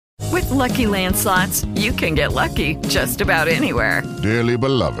Lucky Land Slots, you can get lucky just about anywhere. Dearly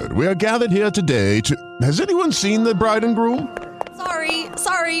beloved, we are gathered here today to... Has anyone seen the bride and groom?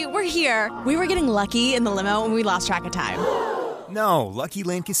 Sorry, we're here. We were getting lucky in the limo and we lost track of time. No, Lucky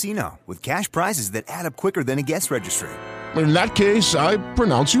Land Casino, with cash prizes that add up quicker than a guest registry. In that case, I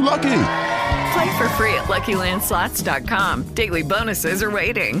pronounce you lucky. Play for free at LuckyLandSlots.com. Daily bonuses are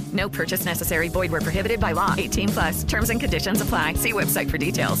waiting. No purchase necessary. Void where prohibited by law. 18+. Terms and conditions apply. See website for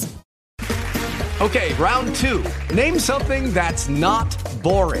details. Okay, round two. Name something that's not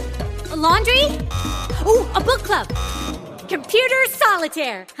boring. A laundry? Ooh, a book club. Computer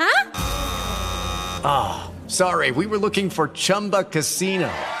solitaire, huh? Ah, sorry. We were looking for Chumba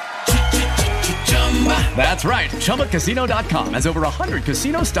Casino. That's right. ChumbaCasino.com has over 100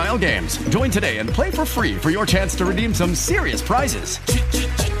 casino-style games. Join today and play for free for your chance to redeem some serious prizes.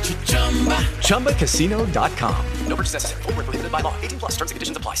 ChumbaCasino.com. No purchase necessary. Void where prohibited by law. 18+. Terms and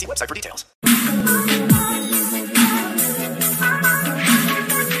conditions apply. See website for details.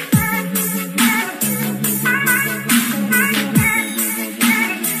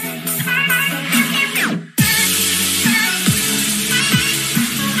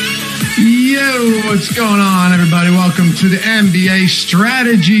 Yo, what's going on, everybody? Welcome to the NBA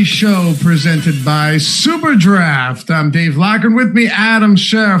Strategy Show presented by SuperDraft. I'm Dave Lockern. With me, Adam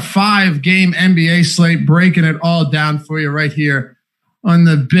Scher. 5-game NBA slate, breaking it all down for you right here on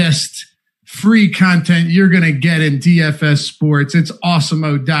the best free content you're going to get in DFS sports. It's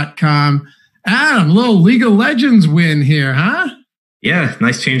awesemo.com. Adam, little League of Legends win here, huh? Yeah,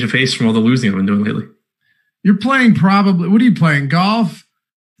 nice change of pace from all the losing I've been doing lately. You're playing probably, what are you playing? Golf?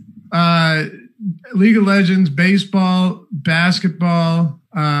 League of Legends, baseball, basketball.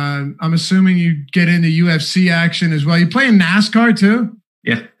 I'm assuming you get into UFC action as well. You playing NASCAR too?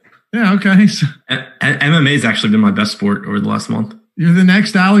 Yeah. Yeah. Okay. So, MMA has actually been my best sport over the last month. You're the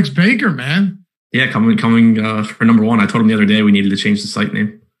next Alex Baker, man. Yeah. Coming for number one. I told him the other day we needed to change the site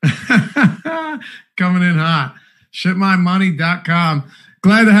name. Coming in hot. Shipmymoney.com.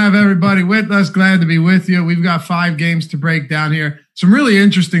 Glad to have everybody with us. Glad to be with you. We've got 5 games to break down here. Some really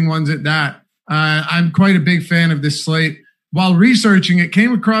interesting ones at that. I'm quite a big fan of this slate. While researching it,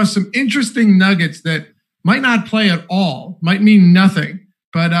 came across some interesting nuggets that might not play at all, might mean nothing.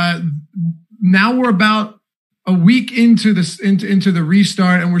 But now we're about a week into this into the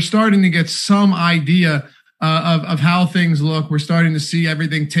restart, and we're starting to get some idea of how things look. We're starting to see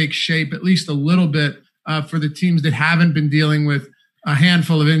everything take shape, at least a little bit, for the teams that haven't been dealing with a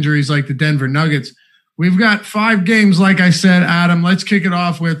handful of injuries like the Denver Nuggets. We've got 5 games, like I said, Adam. Let's kick it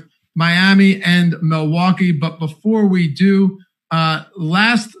off with Miami and Milwaukee. But before we do,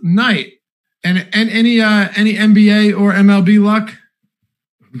 last night, and any NBA or MLB luck?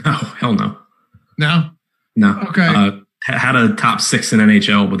 No, hell no. No? No. Okay. Had a top 6 in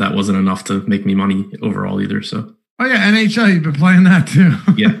NHL, but that wasn't enough to make me money overall either. So. Oh, yeah, NHL. You've been playing that too.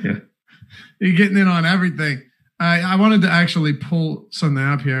 Yeah. You're getting in on everything. I wanted to actually pull something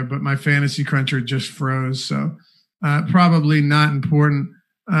up here, but my fantasy cruncher just froze. So probably not important.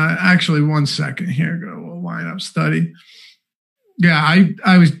 Actually, 1 second here. Go a little lineup study. Yeah,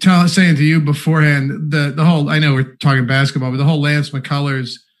 I was saying to you beforehand, the whole, I know we're talking basketball, but the whole Lance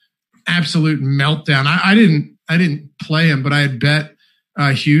McCullers absolute meltdown. I didn't play him, but I had bet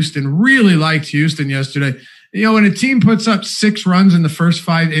Houston. Really liked Houston yesterday. You know, when a team puts up 6 runs in the first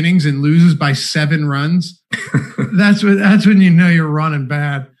 5 innings and loses by 7 runs, that's when you know you're running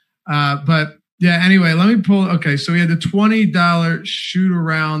bad. But yeah, anyway, let me pull. Okay, so we had the $20 shoot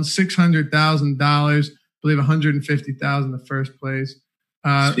around, $600,000. I believe $150,000 the first place.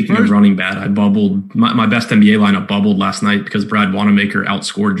 Speaking of running bad, I bubbled my best NBA lineup bubbled last night because Brad Wanamaker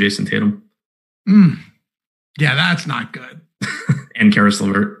outscored Jason Tatum. Yeah, that's not good. And Karis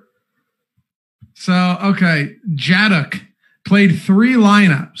LeVert. So, okay, Jadok played 3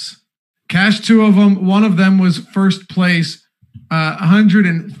 lineups, cashed 2 of them. One of them was first place,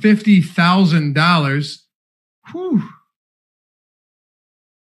 $150,000. Whew.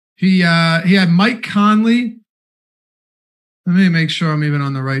 He had Mike Conley. Let me make sure I'm even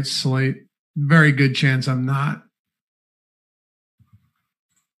on the right slate. Very good chance I'm not.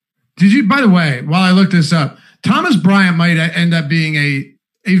 Did you, by the way, while I look this up, Thomas Bryant might end up being a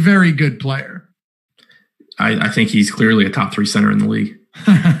very good player. I think he's clearly a top 3 center in the league.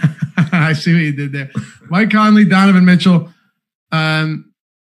 I see what you did there. Mike Conley, Donovan Mitchell,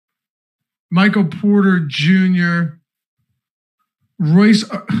 Michael Porter Jr., Royce.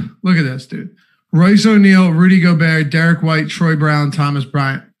 Look at this, dude. Royce O'Neal, Rudy Gobert, Derek White, Troy Brown, Thomas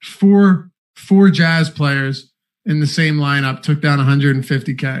Bryant. Four Jazz players in the same lineup took down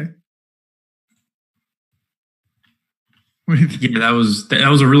 $150K. What do you think? Yeah, that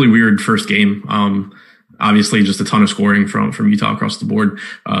was a really weird first game. Obviously, just a ton of scoring from Utah across the board,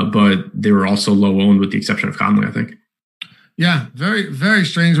 but they were also low owned with the exception of Conley, I think. Yeah, very, very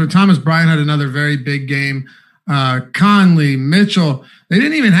strange. When Thomas Bryant had another very big game, Conley, Mitchell, they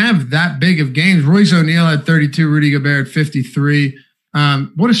didn't even have that big of games. Royce O'Neal had 32, Rudy Gobert had 53.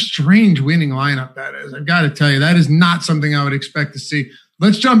 What a strange winning lineup that is. I've got to tell you, that is not something I would expect to see.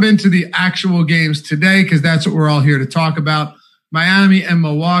 Let's jump into the actual games today because that's what we're all here to talk about. Miami and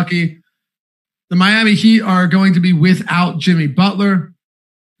Milwaukee. The Miami Heat are going to be without Jimmy Butler.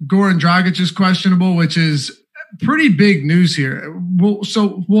 Goran Dragic is questionable, which is pretty big news here. We'll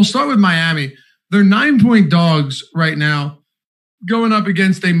start with Miami. They're 9-point dogs right now, going up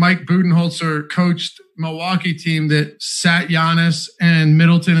against a Mike Budenholzer coached Milwaukee team that sat Giannis and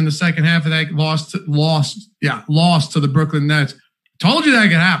Middleton in the second half of that, lost to the Brooklyn Nets. Told you that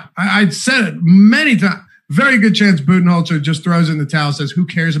could happen. I'd said it many times. Very good chance Budenholzer just throws in the towel, says, who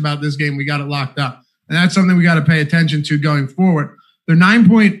cares about this game? We got it locked up. And that's something we got to pay attention to going forward. They're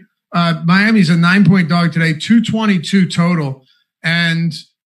 9-point. Miami's a 9-point dog today, 222 total. And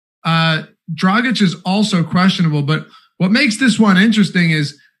Dragic is also questionable. But what makes this one interesting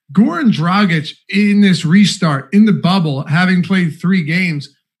is Goran Dragic in this restart, in the bubble, having played 3 games,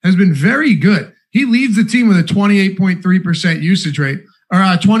 has been very good. He leads the team with a 28.3% usage rate, or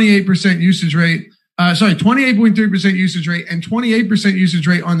 28% usage rate. 28.3% usage rate and 28% usage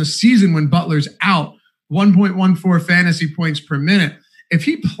rate on the season when Butler's out, 1.14 fantasy points per minute. If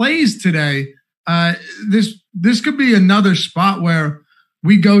he plays today, this could be another spot where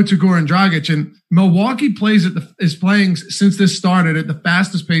we go to Goran Dragic, and Milwaukee is playing since this started at the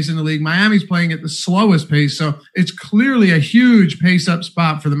fastest pace in the league. Miami's playing at the slowest pace. So it's clearly a huge pace up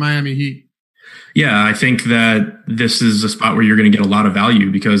spot for the Miami Heat. Yeah, I think that this is a spot where you're going to get a lot of value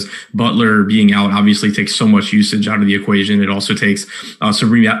because Butler being out obviously takes so much usage out of the equation. It also takes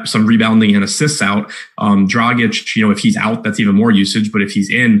some rebounding and assists out. Dragic, if he's out, that's even more usage. But if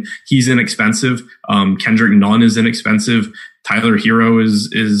he's inexpensive. Kendrick Nunn is inexpensive. Tyler Hero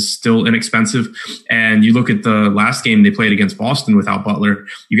is still inexpensive. And you look at the last game they played against Boston without Butler,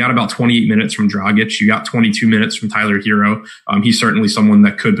 you got about 28 minutes from Dragic. You got 22 minutes from Tyler Hero. He's certainly someone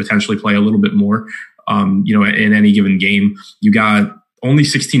that could potentially play a little bit more, in any given game. You got only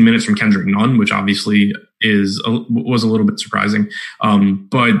 16 minutes from Kendrick Nunn, which obviously was a little bit surprising.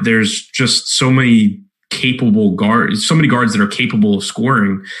 But there's just so many guards that are capable of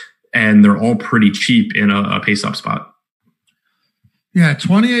scoring, and they're all pretty cheap in a pace-up spot. Yeah,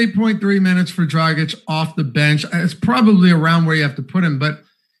 28.3 minutes for Dragic off the bench. It's probably around where you have to put him, but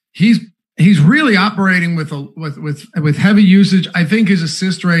he's really operating with heavy usage. I think his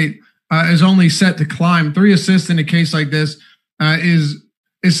assist rate is only set to climb. 3 assists in a case like this is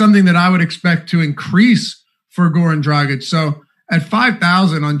something that I would expect to increase for Goran Dragic. So at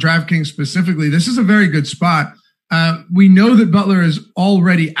 5,000 on DraftKings specifically, this is a very good spot. We know that Butler is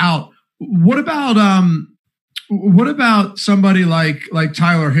already out. What about somebody like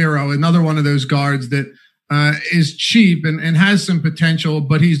Tyler Hero, another one of those guards that is cheap and has some potential,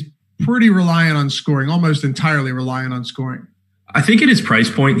 but he's pretty reliant on scoring, almost entirely reliant on scoring? I think at his price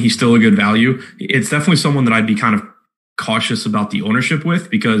point, he's still a good value. It's definitely someone that I'd be kind of cautious about the ownership with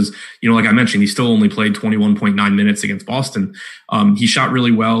because, like I mentioned, he still only played 21.9 minutes against Boston. He shot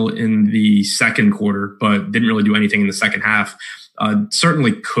really well in the second quarter, but didn't really do anything in the second half.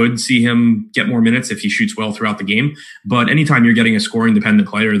 Certainly could see him get more minutes if he shoots well throughout the game. But anytime you're getting a scoring dependent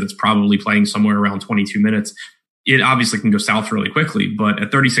player that's probably playing somewhere around 22 minutes, it obviously can go south really quickly. But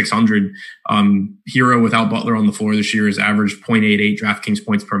at 3,600, Hero without Butler on the floor this year has averaged 0.88 DraftKings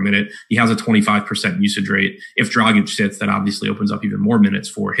points per minute. He has a 25% usage rate. If Dragic sits, that obviously opens up even more minutes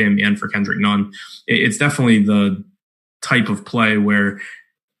for him and for Kendrick Nunn. It's definitely the type of play where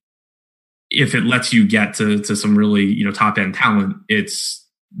if it lets you get to some really, top end talent,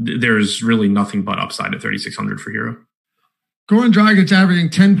 there's really nothing but upside at 3,600 for Hero. Goran Dragic averaging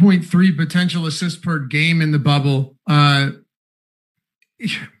 10.3 potential assists per game in the bubble. Kelly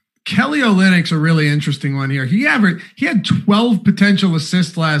Olynyk's a really interesting one here. He had 12 potential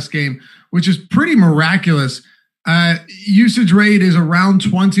assists last game, which is pretty miraculous. Usage rate is around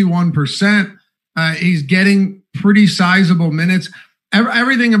 21%. He's getting pretty sizable minutes.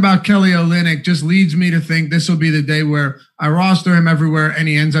 Everything about Kelly Olynyk just leads me to think this will be the day where I roster him everywhere and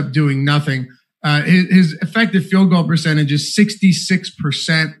he ends up doing nothing. His effective field goal percentage is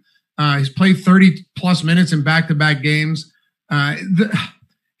 66%. He's played 30 plus minutes in back-to-back games.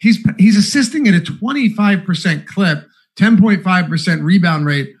 He's assisting at a 25% clip, 10.5% rebound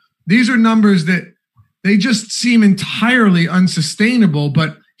rate. These are numbers that they just seem entirely unsustainable,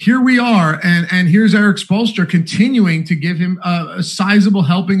 but here we are, and here's Eric Spoelstra continuing to give him a sizable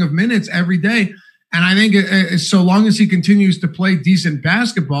helping of minutes every day. And I think so long as he continues to play decent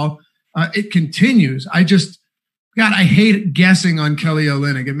basketball, it continues. I hate guessing on Kelly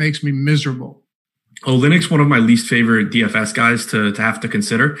Olynyk. It makes me miserable. Olynyk's one of my least favorite DFS guys to have to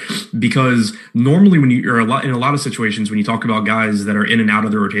consider, because normally when you're in a lot of situations, when you talk about guys that are in and out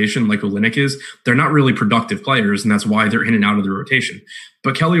of the rotation, like Olynyk is, they're not really productive players, and that's why they're in and out of the rotation.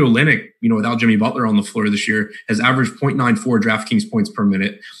 But Kelly Olynyk, without Jimmy Butler on the floor this year, has averaged 0.94 DraftKings points per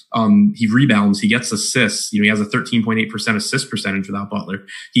minute. He rebounds, he gets assists. He has a 13.8% assist percentage without Butler.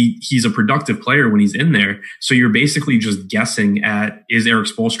 He's a productive player when he's in there. So you're basically just guessing at, is Eric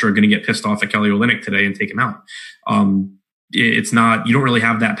Spoelstra going to get pissed off at Kelly Olynyk today and take him out? It's not, you don't really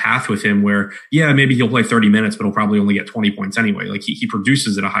have that path with him where, maybe he'll play 30 minutes, but he'll probably only get 20 points anyway. Like he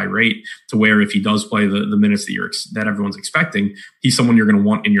produces at a high rate to where if he does play the minutes that everyone's expecting, he's someone you're going to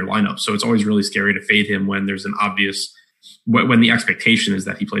want in your lineup. So it's always really scary to fade him when there's an obvious, when the expectation is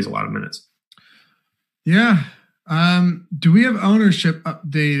that he plays a lot of minutes. Yeah. Do we have ownership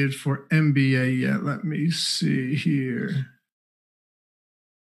updated for NBA yet? Let me see here.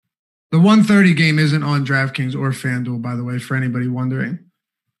 The 1:30 game isn't on DraftKings or FanDuel, by the way, for anybody wondering.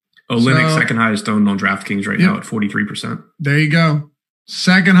 Olynyk's second highest owned on DraftKings right now at 43%. There you go.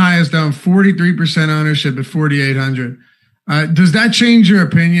 Second highest owned, 43% ownership at 4,800. Does that change your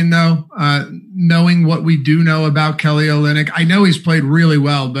opinion, though, knowing what we do know about Kelly Olynyk? I know he's played really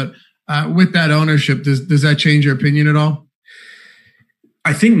well, but with that ownership, does that change your opinion at all?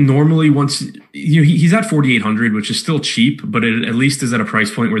 I think normally once he's at 4,800, which is still cheap, but it at least is at a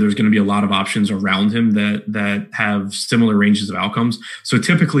price point where there's going to be a lot of options around him that have similar ranges of outcomes. So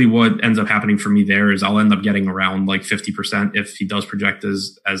typically what ends up happening for me there is I'll end up getting around like 50% if he does project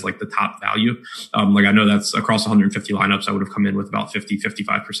as like the top value. Like I know that's across 150 lineups, I would have come in with about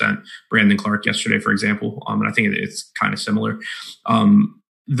 50-55%. Brandon Clark yesterday, for example. And I think it's kind of similar.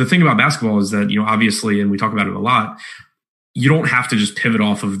 The thing about basketball is that, obviously, and we talk about it a lot, you don't have to just pivot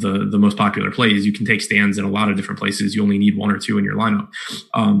off of the most popular plays. You can take stands in a lot of different places. You only need one or two in your lineup.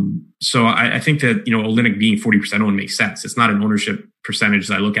 So I think that, Olynyk being 40% owned makes sense. It's not an ownership percentage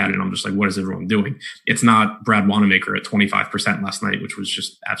that I look at it and I'm just like, what is everyone doing? It's not Brad Wanamaker at 25% last night, which was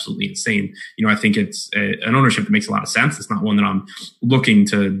just absolutely insane. I think it's an ownership that makes a lot of sense. It's not one that I'm looking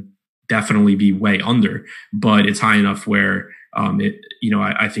to definitely be way under, but it's high enough where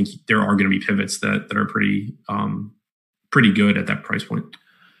I think there are going to be pivots that are pretty good at that price point.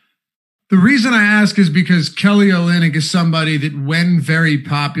 The reason I ask is because Kelly Olynyk is somebody that, when very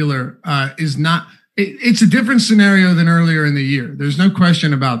popular, is not. It's a different scenario than earlier in the year. There's no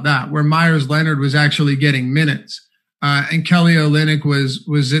question about that, where Myers Leonard was actually getting minutes, and Kelly Olynyk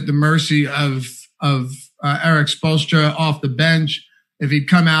was at the mercy of Eric Spoelstra off the bench. If he'd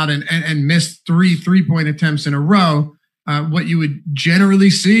come out and missed 3-point attempts in a row, what you would generally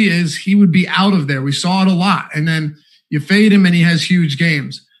see is he would be out of there. We saw it a lot, and then you fade him and he has huge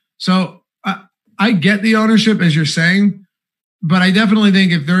games. So I get the ownership, as you're saying, but I definitely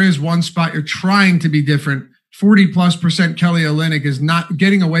think if there is one spot you're trying to be different, 40+% Kelly Olynyk is not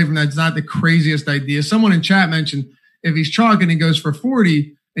getting away from that. It's not the craziest idea. Someone in chat mentioned if he's chalk and he goes for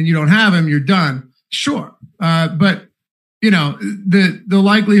 40 and you don't have him, you're done. Sure. But the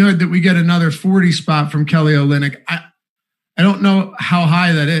likelihood that we get another 40 spot from Kelly Olynyk, I don't know how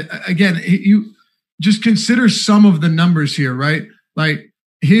high that is. Again, you just consider some of the numbers here, right? Like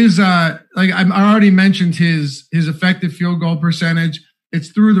his, I already mentioned his effective field goal percentage. It's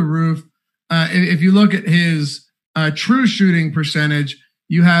through the roof. If you look at his true shooting percentage,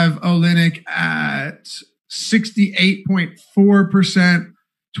 you have Olynyk at 68.4%,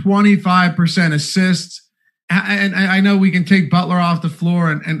 25% assists. And I know we can take Butler off the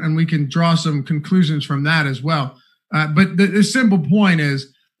floor and we can draw some conclusions from that as well. But the simple point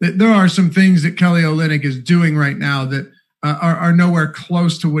is that there are some things that Kelly Olynyk is doing right now that are nowhere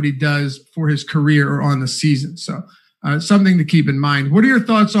close to what he does for his career or on the season. So something to keep in mind. What are your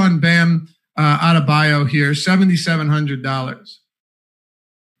thoughts on Bam Adebayo here? $7,700.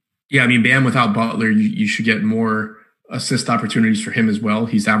 Yeah, I mean, Bam without Butler, you should get more assist opportunities for him as well.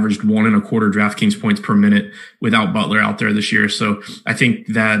 He's averaged 1.25 DraftKings points per minute without Butler out there this year. So I think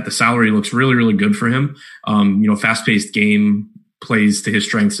that the salary looks really, really good for him. Fast-paced game plays to his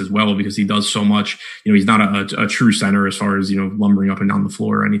strengths as well because he does so much. He's not a true center as far as, lumbering up and down the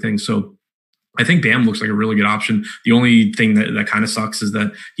floor or anything. So I think Bam looks like a really good option. The only thing that kind of sucks is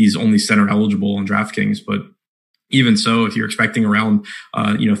that he's only center eligible on DraftKings, but Even so, if you're expecting around,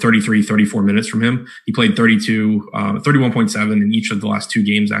 33, 34 minutes from him, he played 31.7 in each of the last 2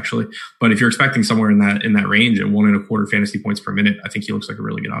 games, actually. But if you're expecting somewhere in that range at 1.25 fantasy points per minute, I think he looks like a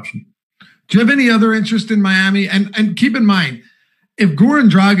really good option. Do you have any other interest in Miami? And keep in mind, if Goran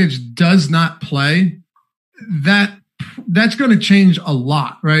Dragic does not play, that's going to change a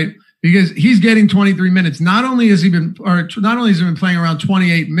lot, right? Because he's getting 23 minutes. Not only has he been playing around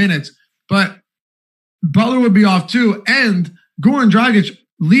 28 minutes, but Butler would be off too. And Goran Dragic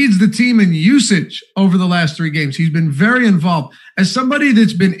leads the team in usage over the last 3 games. He's been very involved. As somebody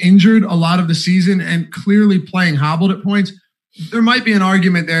that's been injured a lot of the season and clearly playing hobbled at points, there might be an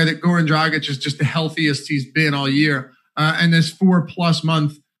argument there that Goran Dragic is just the healthiest he's been all year. And this 4+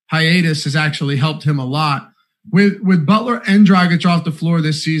 month hiatus has actually helped him a lot. With Butler and Dragic off the floor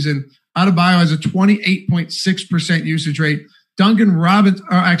this season, Adebayo has a 28.6% usage rate. Duncan Robinson,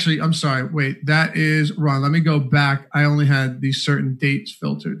 that is wrong. Let me go back. I only had these certain dates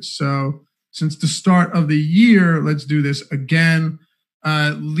filtered. So since the start of the year, let's do this again.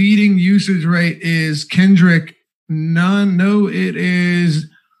 Leading usage rate is Kendrick Nunn. No, it is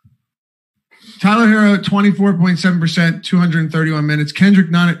Tyler Hero at 24.7%, 231 minutes. Kendrick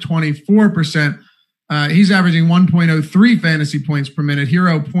Nunn at 24%. He's averaging 1.03 fantasy points per minute.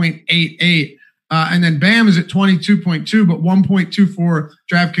 Hero 0.88. And then Bam is at 22.2, but 1.24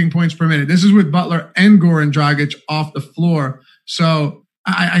 DraftKings points per minute. This is with Butler and Goran Dragic off the floor. So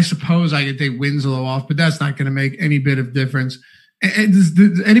I suppose I could take Winslow off, but that's not going to make any bit of difference.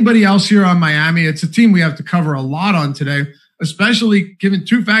 Does anybody else here on Miami? It's a team we have to cover a lot on today, especially given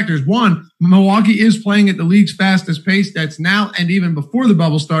 2 factors. One, Milwaukee is playing at the league's fastest pace. That's now, and even before the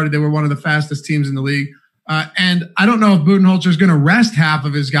bubble started, they were one of the fastest teams in the league. And I don't know if Budenholzer is going to rest half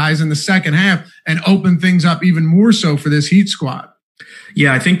of his guys in the second half and open things up even more so for this Heat squad.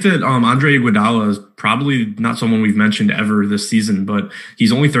 Yeah, I think that Andre Iguodala is probably not someone we've mentioned ever this season, but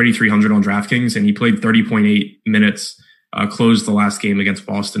he's only 3,300 on DraftKings, and he played 30.8 minutes, closed the last game against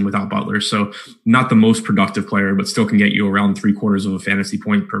Boston without Butler. So not the most productive player, but still can get you around 3/4 of a fantasy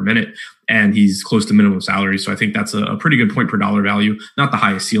point per minute. And he's close to minimum salary. So I think that's a pretty good point per dollar value. Not the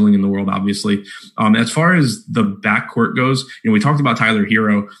highest ceiling in the world, obviously. As far as the backcourt goes, we talked about Tyler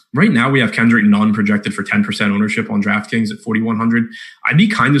Hero. Right now we have Kendrick Nunn projected for 10% ownership on DraftKings at 4,100. I'd be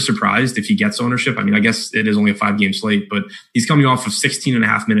kind of surprised if he gets ownership. I mean, I guess it is only a 5-game slate, but he's coming off of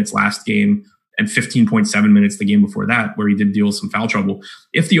 16.5 minutes last game and 15.7 minutes the game before that, where he did deal with some foul trouble.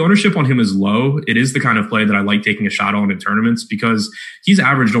 If the ownership on him is low, it is the kind of play that I like taking a shot on in tournaments because he's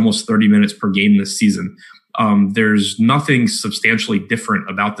averaged almost 30 minutes per game this season. There's nothing substantially different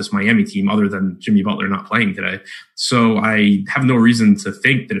about this Miami team other than Jimmy Butler not playing today. So I have no reason to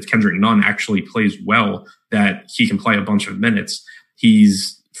think that if Kendrick Nunn actually plays well, that he can play a bunch of minutes.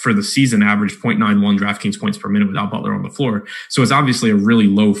 He's, for the season, averaged 0.91 DraftKings points per minute without Butler on the floor. So it's obviously a really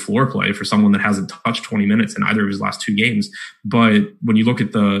low floor play for someone that hasn't touched 20 minutes in either of his last 2 games. But when you look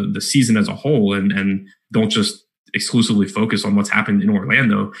at the season as a whole and don't just exclusively focus on what's happened in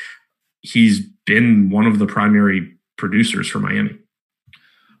Orlando, he's been one of the primary producers for Miami.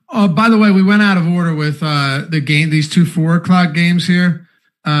 By the way, we went out of order with these 2 4:00 games here.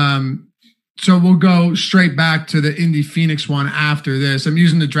 So we'll go straight back to the Indy Phoenix one after this. I'm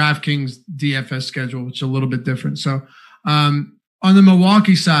using the DraftKings DFS schedule, which is a little bit different. So on the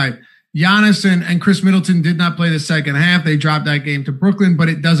Milwaukee side, Giannis and Chris Middleton did not play the second half. They dropped that game to Brooklyn, but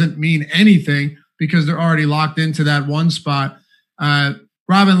it doesn't mean anything because they're already locked into that 1 spot.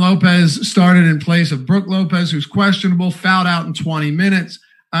 Robin Lopez started in place of Brook Lopez, who's questionable, fouled out in 20 minutes.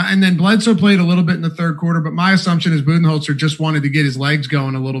 And then Bledsoe played a little bit in the third quarter, but my assumption is Budenholzer just wanted to get his legs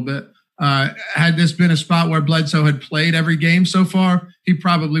going a little bit. Had this been a spot where Bledsoe had played every game so far, he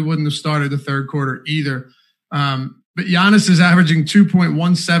probably wouldn't have started the third quarter either. But Giannis is averaging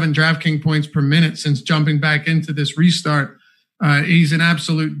 2.17 DraftKings points per minute since jumping back into this restart. He's an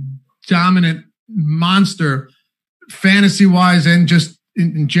absolute dominant monster fantasy-wise and just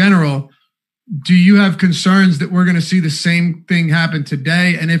in general. Do you have concerns that we're going to see the same thing happen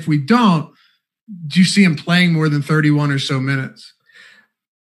today? And if we don't, do you see him playing more than 31 or so minutes?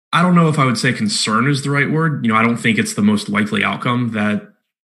 I don't know if I would say concern is the right word. I don't think it's the most likely outcome that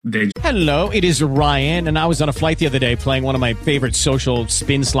they... Hello, it is Ryan, and I was on a flight the other day playing one of my favorite social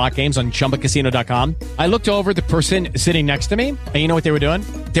spin slot games on ChumbaCasino.com. I looked over at the person sitting next to me, and you know what they were doing?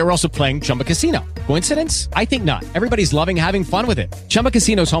 They were also playing Chumba Casino. Coincidence? I think not. Everybody's loving having fun with it. Chumba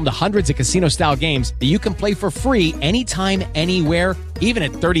Casino is home to hundreds of casino-style games that you can play for free anytime, anywhere, even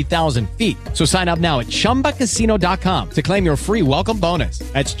at 30,000 feet. So sign up now at ChumbaCasino.com to claim your free welcome bonus.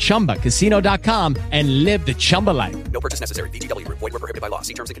 That's ChumbaCasino.com and live the Chumba life. No purchase necessary. VGW. Void were prohibited by law.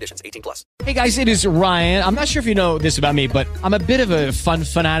 See terms and conditions. 18+. Hey guys, it is Ryan. I'm not sure if you know this about me, but I'm a bit of a fun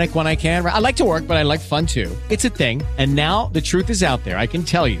fanatic when I can. I like to work, but I like fun too. It's a thing. And now the truth is out there. I can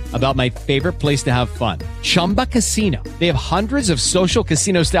tell you about my favorite place to have fun. Chumba Casino. They have hundreds of social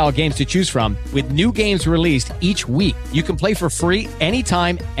casino style games to choose from with new games released each week. You can play for free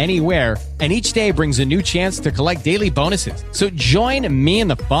anytime, anywhere, and each day brings a new chance to collect daily bonuses. So join me in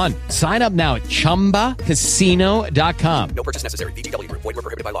the fun. Sign up now at ChumbaCasino.com. No purchase necessary. VGW. Void were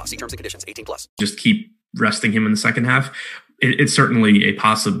prohibited by law. See terms and conditions. 18+. Just keep resting him in the second half. It's certainly a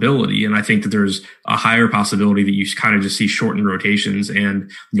possibility. And I think that there's a higher possibility that you kind of just see shortened rotations and,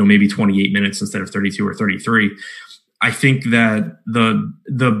 maybe 28 minutes instead of 32 or 33. I think that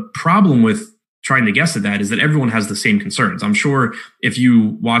the problem with trying to guess at that is that everyone has the same concerns. I'm sure if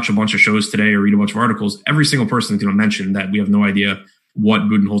you watch a bunch of shows today or read a bunch of articles, every single person is going to mention that we have no idea what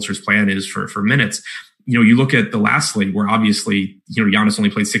Budenholzer's plan is for minutes. You look at the last slate where obviously, Giannis only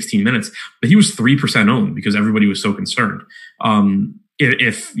played 16 minutes, but he was 3% owned because everybody was so concerned.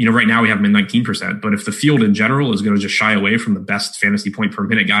 If right now we have him at 19%, but if the field in general is going to just shy away from the best fantasy point per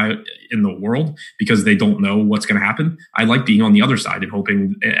minute guy in the world because they don't know what's going to happen, I like being on the other side and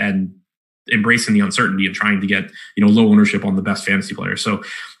hoping and embracing the uncertainty and trying to get, low ownership on the best fantasy player. So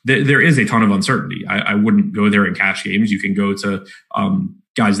there is a ton of uncertainty. I wouldn't go there in cash games. You can go to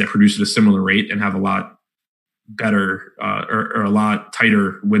guys that produce at a similar rate and have a lot better or a lot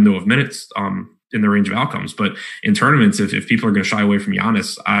tighter window of minutes in the range of outcomes. But in tournaments, if people are going to shy away from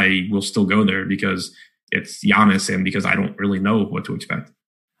Giannis, I will still go there because it's Giannis and because I don't really know what to expect.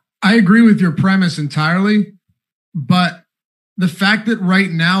 I agree with your premise entirely, but the fact that right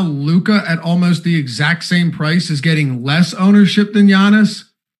now Luka at almost the exact same price is getting less ownership than Giannis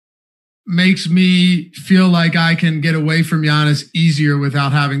makes me feel like I can get away from Giannis easier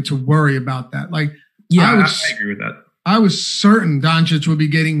without having to worry about that. I agree with that. I was certain Doncic would be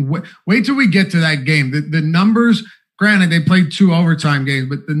getting. Wait till we get to that game. The numbers. Granted, they played 2 overtime games,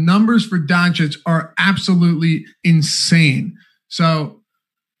 but the numbers for Doncic are absolutely insane. So,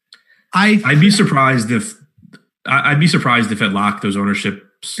 I'd be surprised if at lock those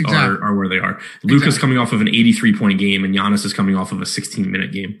ownerships are where they are. Luka's coming off of an 83-point game, and Giannis is coming off of a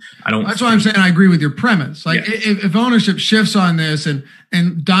 16-minute game. That's why I'm saying I agree with your premise. If ownership shifts on this and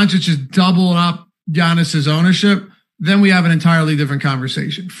Doncic is doubling up Giannis's ownership, then we have an entirely different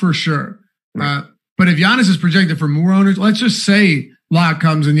conversation for sure. Right. But if Giannis is projected for more owners, let's just say lock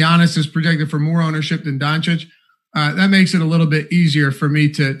comes and Giannis is projected for more ownership than Doncic. That makes it a little bit easier for me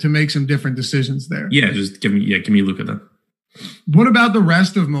to make some different decisions there. Yeah, just give me Luka then. What about the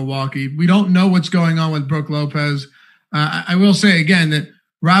rest of Milwaukee? We don't know what's going on with Brook Lopez. I will say again that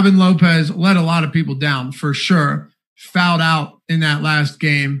Robin Lopez let a lot of people down for sure. Fouled out in that last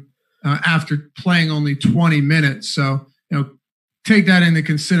game after playing only 20 minutes. So, take that into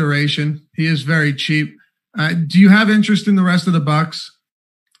consideration. He is very cheap. Do you have interest in the rest of the Bucks?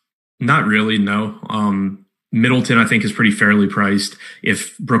 Not really, no. Middleton, I think, is pretty fairly priced.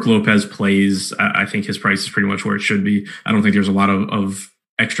 If Brook Lopez plays, I think his price is pretty much where it should be. I don't think there's a lot of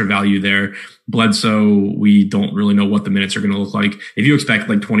extra value there. Bledsoe, we don't really know what the minutes are going to look like. If you expect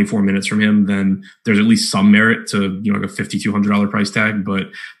 24 minutes from him, then there's at least some merit to a $5,200 price tag, but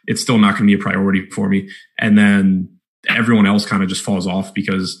it's still not going to be a priority for me. And then everyone else kind of just falls off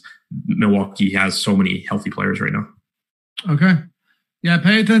because Milwaukee has so many healthy players right now. Okay. Yeah,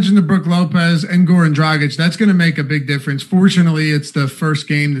 pay attention to Brook Lopez and Goran Dragic. That's going to make a big difference. Fortunately, it's the first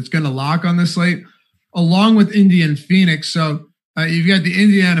game that's going to lock on this slate, along with Indy and Phoenix. So you've got the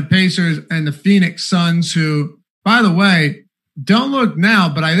Indiana Pacers and the Phoenix Suns, who, by the way, don't look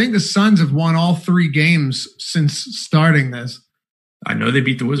now, but I think the Suns have won all 3 games since starting this. I know they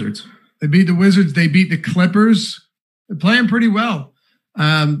beat the Wizards. They beat the Wizards. They beat the Clippers. They're playing pretty well.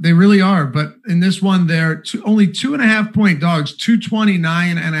 They really are. But in this one, they're only 2.5-point dogs,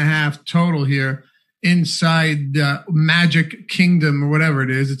 229.5 total here inside Magic Kingdom or whatever it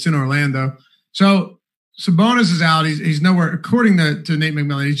is. It's in Orlando. So Sabonis is out. He's nowhere, according to Nate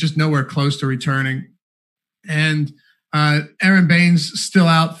McMillan, he's just nowhere close to returning. And Aaron Baines still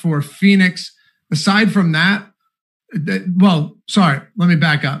out for Phoenix. Aside from that, let me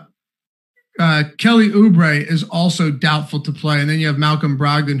back up. Kelly Oubre is also doubtful to play. And then you have Malcolm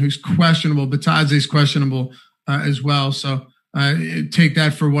Brogdon, who's questionable. Batadze's questionable as well. So take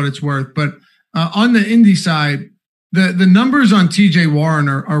that for what it's worth. But on the Indy side, the numbers on TJ Warren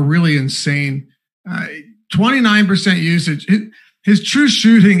are really insane. 29% usage. His true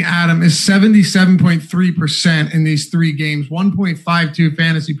shooting, Adam, is 77.3% in these 3 games, 1.52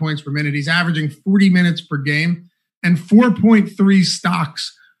 fantasy points per minute. He's averaging 40 minutes per game and 4.3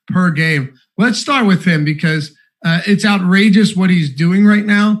 stocks per game. Let's start with him because it's outrageous what he's doing right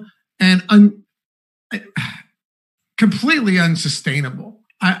now and completely unsustainable.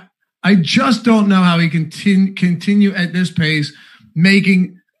 I just don't know how he can continue at this pace,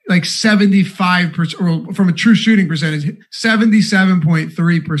 making like 75%, or from a true shooting percentage,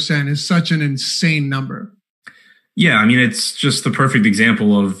 77.3% is such an insane number. Yeah, I mean, it's just the perfect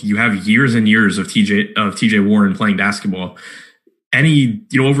example of you have years and years of TJ Warren playing basketball.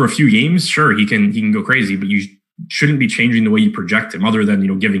 Over a few games, sure, he can go crazy, but you shouldn't be changing the way you project him other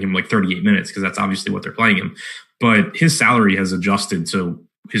than, giving him like 38 minutes because that's obviously what they're playing him. But his salary has adjusted to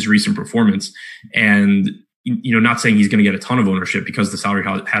his recent performance, and not saying he's going to get a ton of ownership because the salary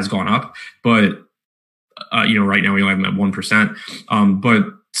has gone up, but right now we only have him at 1%. But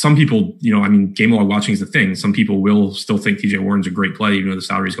some people, game log watching is the thing. Some people will still think TJ Warren's a great play, even though the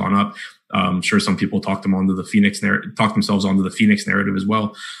salary's gone up. I'm sure some people talk themselves onto the Phoenix narrative as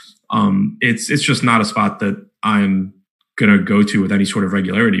well. It's just not a spot that I'm going to go to with any sort of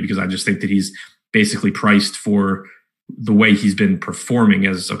regularity because I just think that he's basically priced for the way he's been performing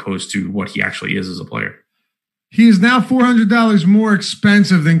as opposed to what he actually is as a player. He is now $400 more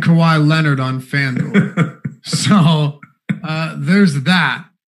expensive than Kawhi Leonard on FanDuel. So there's that,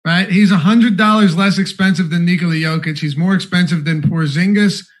 right? He's $100 less expensive than Nikola Jokic. He's more expensive than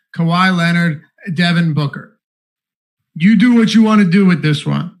Porzingis, Kawhi Leonard, Devin Booker. You do what you want to do with this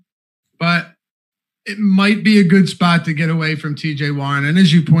one, but it might be a good spot to get away from TJ Warren. And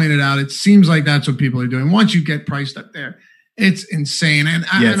as you pointed out, it seems like that's what people are doing. Once you get priced up there, it's insane. And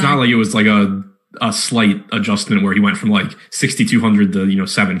it's not like it was like a slight adjustment where he went from like 6,200 to,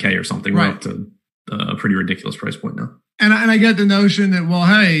 $7K or something, right, up to a pretty ridiculous price point now. And I get the notion that, well,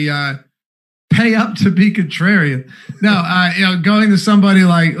 hey, pay up to be contrarian. No, going to somebody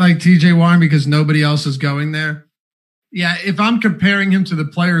like TJ Warren because nobody else is going there. Yeah, if I'm comparing him to the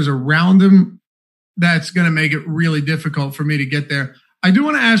players around him, that's going to make it really difficult for me to get there. I do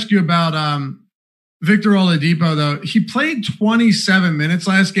want to ask you about Victor Oladipo, though. He played 27 minutes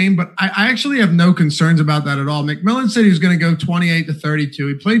last game, but I actually have no concerns about that at all. McMillan said he was going to go 28 to 32.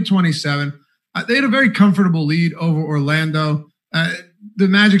 He played 27. They had a very comfortable lead over Orlando. The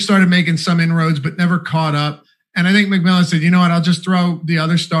Magic started making some inroads, but never caught up. And I think McMillan said, you know what, I'll just throw the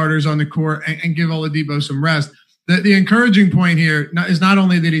other starters on the court and give Oladipo some rest. The encouraging point here is not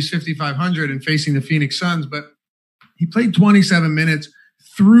only that he's 5,500 and facing the Phoenix Suns, but he played 27 minutes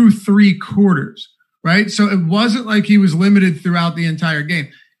through 3 quarters, right? So it wasn't like he was limited throughout the entire game.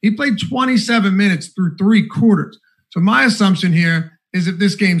 He played 27 minutes through 3 quarters. So my assumption here is if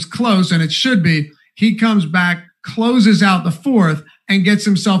this game's close, and it should be, he comes back, closes out the fourth, and gets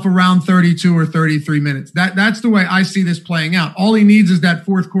himself around 32 or 33 minutes. That's the way I see this playing out. All he needs is that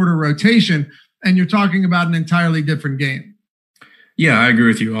fourth quarter rotation, and you're talking about an entirely different game. Yeah, I agree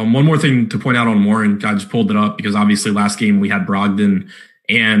with you. One more thing to point out on Warren, I just pulled it up because obviously last game we had Brogdon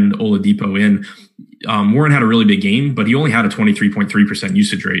and Oladipo in. Warren had a really big game, but he only had a 23.3%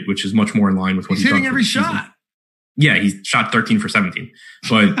 usage rate, which is much more in line with what he's hitting done every shot. Yeah, he shot 13 for 17.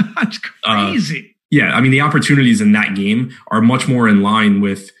 But that's crazy. Yeah, I mean, the opportunities in that game are much more in line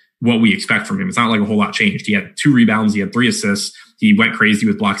with what we expect from him. It's not like a whole lot changed. He had 2 rebounds. He had 3 assists. He went crazy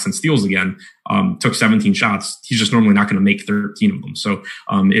with blocks and steals again, took 17 shots. He's just normally not going to make 13 of them. So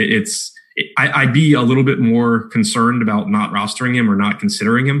I'd be a little bit more concerned about not rostering him or not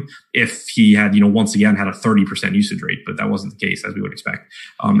considering him if he had, once again had a 30% usage rate, but that wasn't the case as we would expect.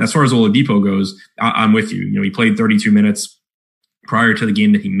 As far as Oladipo goes, I'm with you. He played 32 minutes prior to the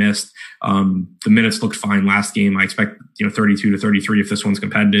game that he missed. The minutes looked fine last game. I expect 32 to 33 if this one's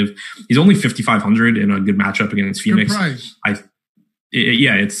competitive. He's only 5,500 in a good matchup against Phoenix. Good price.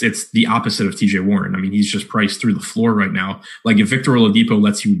 It's the opposite of TJ Warren. I mean, he's just priced through the floor right now. Like if Victor Oladipo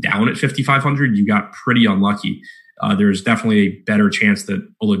lets you down at 5,500, you got pretty unlucky. There's definitely a better chance that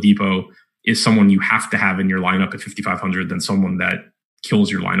Oladipo is someone you have to have in your lineup at 5,500 than someone that kills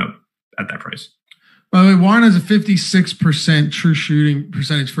your lineup at that price. By the way, Warren has a 56% true shooting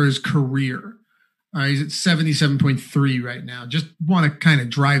percentage for his career. He's at 77.3 right now. Just want to kind of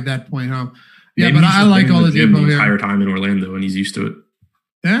drive that point home. Yeah, maybe but I like Oladipo here. Entire time in Orlando, and he's used to it.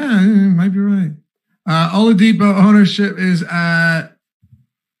 Yeah, you might be right. Oladipo ownership is at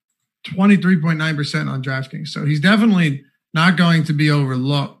 23.9% on DraftKings, so he's definitely not going to be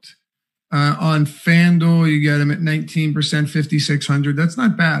overlooked. On FanDuel, you get him at 19%, 5,600. That's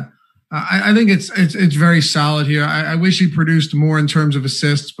not bad. I think it's very solid here. I wish he produced more in terms of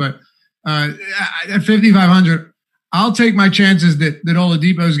assists, but at 5,500. I'll take my chances that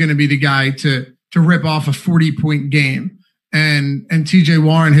Oladipo is going to be the guy to rip off a 40-point game, and TJ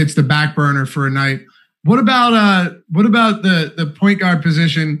Warren hits the back burner for a night. What about the point guard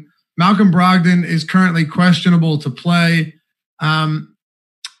position? Malcolm Brogdon is currently questionable to play.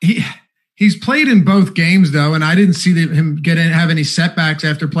 He's played in both games though, and I didn't see him have any setbacks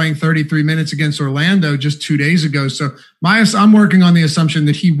after playing 33 minutes against Orlando just 2 days ago. So I'm working on the assumption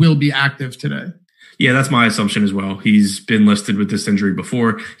that he will be active today. Yeah, that's my assumption as well. He's been listed with this injury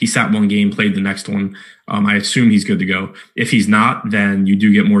before. He sat one game, played the next one. I assume he's good to go. If he's not, then you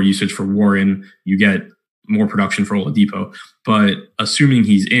do get more usage for Warren. You get more production for Oladipo. But assuming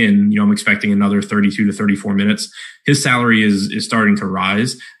he's in, I'm expecting another 32 to 34 minutes. His salary is starting to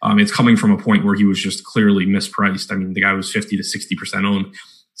rise. It's coming from a point where he was just clearly mispriced. I mean, the guy was 50 to 60% owned.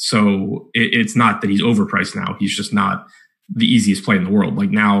 So it's not that he's overpriced now. He's just not the easiest play in the world. Like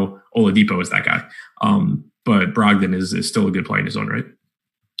now, Oladipo is that guy. But Brogdon is still a good play in his own right.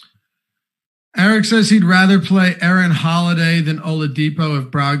 Eric says he'd rather play Aaron Holiday than Oladipo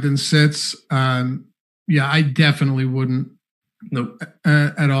if Brogdon sits. Yeah, I definitely wouldn't. Nope.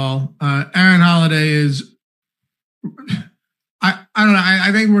 At all. Aaron Holiday is, I don't know.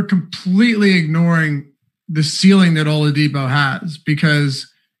 I think we're completely ignoring the ceiling that Oladipo has because,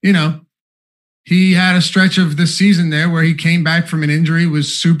 he had a stretch of the season there where he came back from an injury,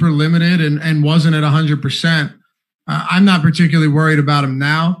 was super limited and wasn't at 100%. I'm not particularly worried about him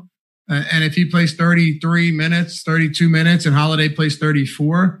now. And if he plays 33 minutes, 32 minutes, and Holiday plays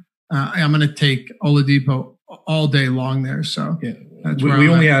 34, I'm going to take Oladipo all day long there. So yeah, we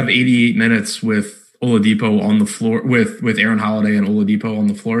only have 88 minutes with Oladipo on the floor, with Aaron Holiday and Oladipo on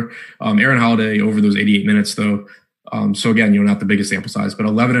the floor. Aaron Holiday over those 88 minutes though. So again, not the biggest sample size, but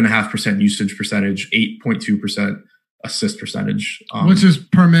 11.5% usage percentage, 8.2% assist percentage. What's his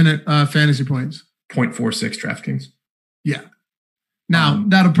per minute fantasy points? 0.46 DraftKings. Yeah. Now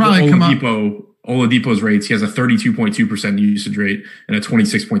that'll probably come up. Oladipo's rates, he has a 32.2% usage rate and a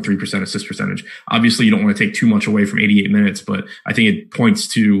 26.3% assist percentage. Obviously, you don't want to take too much away from 88 minutes, but I think it points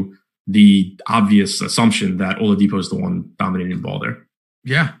to the obvious assumption that Oladipo is the one dominating the ball there.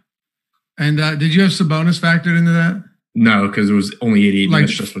 Yeah. And did you have Sabonis factored into that? No, because it was only 88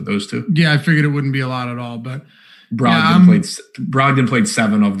 minutes just with those two. Yeah, I figured it wouldn't be a lot at all. But Brogdon played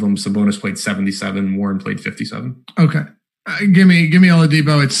 7 of them. Sabonis played 77. Warren played 57. Okay. Give me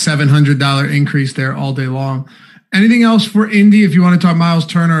Oladipo. It's $700 increase there all day long. Anything else for Indy if you want to talk Miles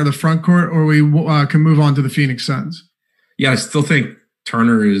Turner or the front court, or we can move on to the Phoenix Suns? Yeah, I still think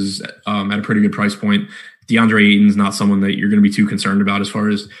Turner is at a pretty good price point. DeAndre Ayton's not someone that you're going to be too concerned about as far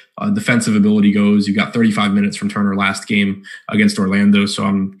as defensive ability goes. You got 35 minutes from Turner last game against Orlando. So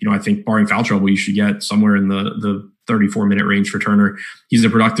I think barring foul trouble, you should get somewhere in the 34-minute range for Turner. He's a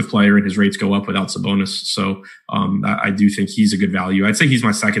productive player and his rates go up without Sabonis. So I do think he's a good value. I'd say he's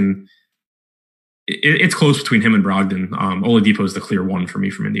my second. It's close between him and Brogdon. Oladipo is the clear one for me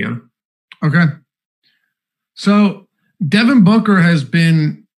from Indiana. Okay. So Devin Booker has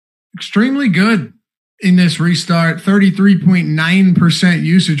been extremely good in this restart. 33.9%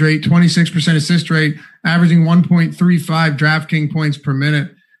 usage rate, 26% assist rate, averaging 1.35 DraftKings points per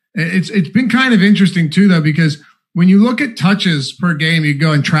minute. It's been kind of interesting too, though, because when you look at touches per game, you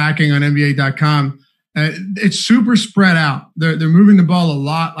go and tracking on NBA.com. It's super spread out. They're moving the ball a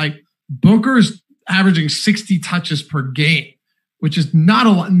lot. Like Booker's averaging 60 touches per game, which is not a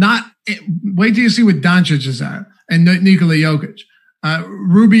lot. Wait till you see what Doncic is at and Nikola Jokic.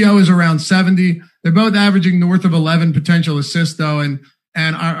 Rubio is around 70. They're both averaging north of 11 potential assists though, and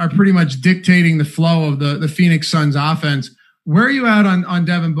are pretty much dictating the flow of the Phoenix Suns offense. Where are you at on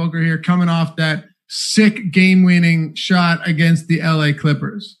Devin Booker here, coming off that sick game-winning shot against the LA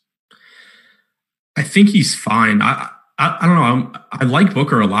Clippers? I think he's fine. I don't know. I like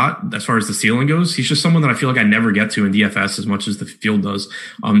Booker a lot as far as the ceiling goes. He's just someone that I feel like I never get to in DFS as much as the field does.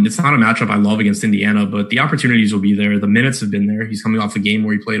 It's not a matchup I love against Indiana, but the opportunities will be there. The minutes have been there. He's coming off a game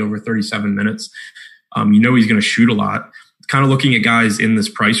where he played over 37 minutes. He's going to shoot a lot. Kind of looking at guys in this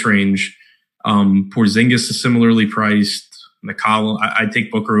price range. Porzingis is similarly priced. McCollum, I'd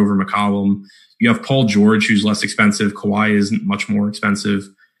take Booker over McCollum. You have Paul George, who's less expensive. Kawhi isn't much more expensive.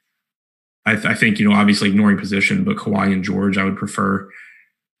 I think, obviously ignoring position, but Kawhi and George, I would prefer.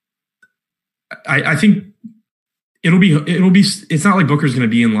 I think it'll be, it's not like Booker's going to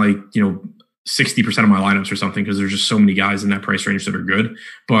be in 60% of my lineups or something, because there's just so many guys in that price range that are good.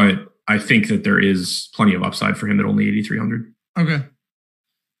 But I think that there is plenty of upside for him at only 8,300. Okay.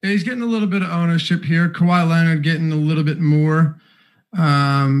 Yeah, he's getting a little bit of ownership here. Kawhi Leonard getting a little bit more.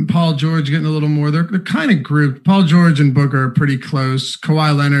 Paul George getting a little more. They're kind of grouped. Paul George and Booker are pretty close.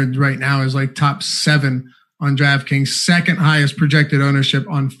 Kawhi Leonard right now is like top 7 on DraftKings, second highest projected ownership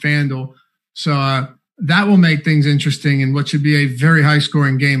on FanDuel. So that will make things interesting in what should be a very high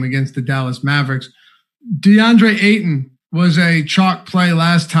scoring game against the Dallas Mavericks. DeAndre Ayton was a chalk play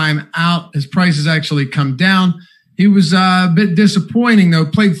last time out. His price has actually come down. He was a bit disappointing, though.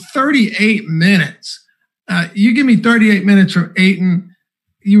 Played 38 minutes. You give me 38 minutes from Ayton,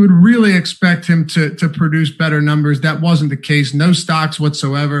 you would really expect him to produce better numbers. That wasn't the case. No stocks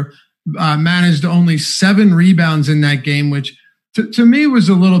whatsoever. Managed only 7 rebounds in that game, which to me was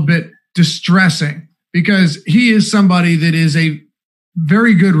a little bit distressing because he is somebody that is a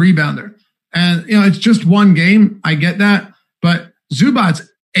very good rebounder. And, it's just one game. I get that. But Zubats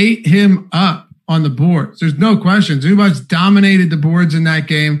ate him up on the boards. There's no question. Zubats dominated the boards in that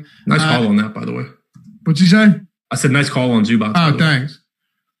game. Nice call on that, by the way. What's he say? I said nice call on Zubats. Oh, thanks.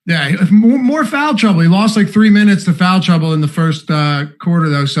 Yeah, more foul trouble. He lost like 3 minutes to foul trouble in the first quarter,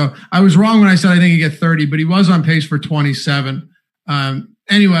 though. So I was wrong when I said I think he'd get 30, but he was on pace for 27.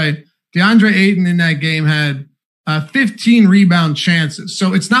 Anyway, DeAndre Ayton in that game had 15 rebound chances.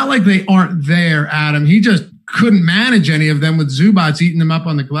 So it's not like they aren't there, Adam. He just couldn't manage any of them with Zubats eating them up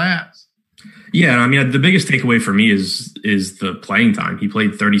on the glass. Yeah, I mean, the biggest takeaway for me is the playing time. He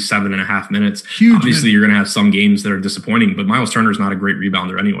played 37 and a half minutes. Huge. Obviously, you're going to have some games that are disappointing, but Miles Turner's not a great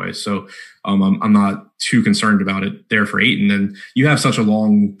rebounder anyway. So I'm not too concerned about it there for Ayton. And you have such a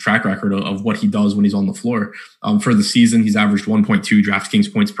long track record of what he does when he's on the floor. For the season, he's averaged 1.2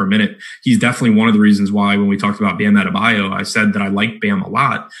 DraftKings points per minute. He's definitely one of the reasons why when we talked about Bam Adebayo, I said that I like Bam a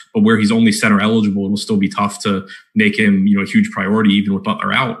lot, but where he's only center eligible, it'll still be tough to make him, a huge priority even with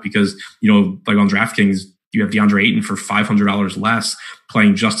Butler out because, like on DraftKings, you have DeAndre Ayton for $500 less,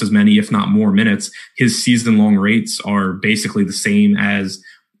 playing just as many, if not more minutes. His season-long rates are basically the same as,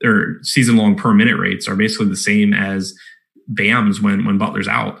 or season-long per minute rates are basically the same as Bam's when Butler's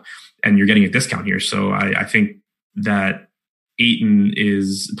out, and you're getting a discount here. So I think that Ayton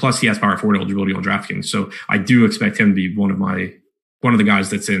is, plus he has power forward eligibility on DraftKings. So I do expect him to be one of the guys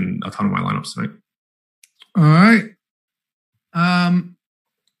that's in a ton of my lineups tonight. All right.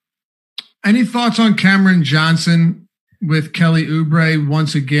 Any thoughts on Cameron Johnson with Kelly Oubre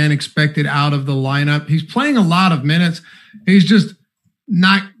once again expected out of the lineup? He's playing a lot of minutes. He's just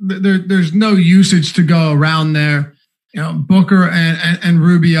not there. There's no usage to go around there. Booker and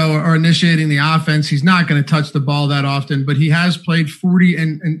Rubio are initiating the offense. He's not going to touch the ball that often, but he has played 40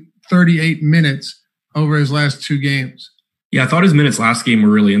 and 38 minutes over his last 2 games. Yeah, I thought his minutes last game were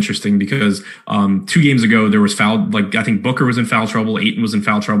really interesting because 2 games ago there was foul. Like I think Booker was in foul trouble, Ayton was in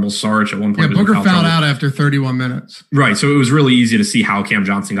foul trouble, Saric at one point. Yeah, Booker fouled out after 31 minutes. Right, so it was really easy to see how Cam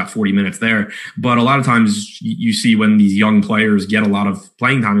Johnson got 40 minutes there. But a lot of times you see when these young players get a lot of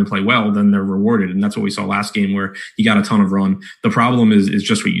playing time and play well, then they're rewarded, and that's what we saw last game where he got a ton of run. The problem is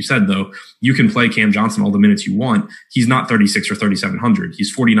just what you said though. You can play Cam Johnson all the minutes you want. He's not 36 or 3,700.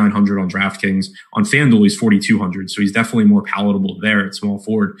 He's 4,900 on DraftKings. On FanDuel, he's 4,200. So he's definitely more palatable there at small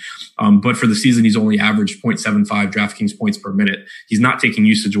forward. But for the season, he's only averaged 0.75 DraftKings points per minute. He's not taking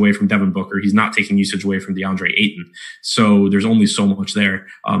usage away from Devin Booker. He's not taking usage away from DeAndre Ayton. So there's only so much there.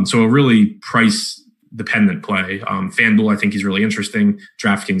 So a really price dependent play. FanDuel, I think he's really interesting.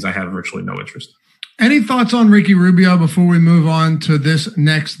 DraftKings, I have virtually no interest. Any thoughts on Ricky Rubio before we move on to this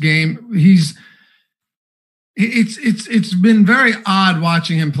next game? It's been very odd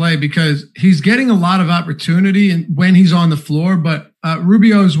watching him play because he's getting a lot of opportunity when he's on the floor, but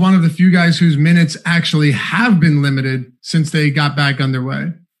Rubio is one of the few guys whose minutes actually have been limited since they got back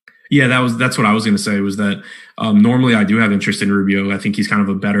underway. Yeah, that's what I was going to say was that normally I do have interest in Rubio. I think he's kind of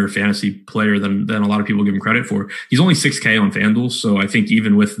a better fantasy player than a lot of people give him credit for. He's only 6K on FanDuel, so I think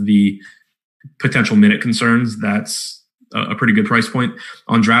even with the potential minute concerns, that's a pretty good price point.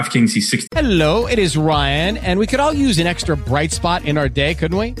 On DraftKings, he's 60. Hello, it is Ryan, and we could all use an extra bright spot in our day,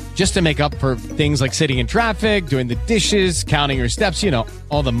 couldn't we? Just to make up for things like sitting in traffic, doing the dishes, counting your steps,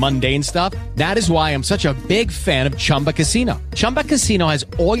 all the mundane stuff. That is why I'm such a big fan of Chumba Casino. Chumba Casino has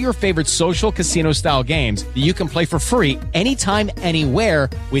all your favorite social casino style games that you can play for free anytime, anywhere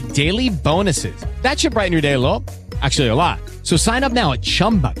with daily bonuses. That should brighten your day a little. Actually, a lot. So sign up now at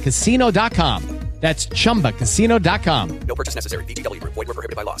ChumbaCasino.com. That's ChumbaCasino.com. No purchase necessary. VGW Group. Void where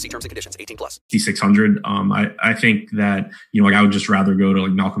prohibited by law. See terms and conditions. 18+. 600. I think that I would just rather go to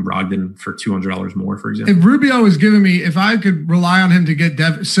like Malcolm Brogdon for $200 more, for example. If Rubio was giving me, if I could rely on him to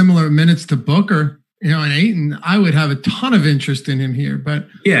get similar minutes to Booker, and Ayton, I would have a ton of interest in him here. But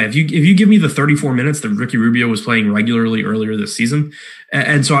yeah, if you give me the 34 minutes that Ricky Rubio was playing regularly earlier this season,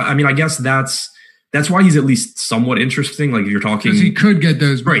 and so I guess that's why he's at least somewhat interesting. Like if you're talking, because he could get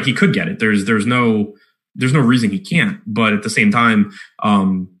those, right? He could get it. There's no reason he can't. But at the same time,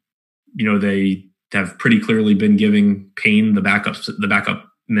 they have pretty clearly been giving Payne the backup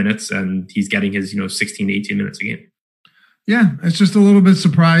minutes, and he's getting his 16 to 18 minutes a game. Yeah, it's just a little bit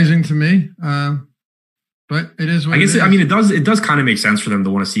surprising to me, but it is what it is. It does kind of make sense for them to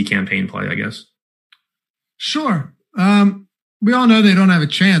want to see campaign play, I guess. Sure. We all know they don't have a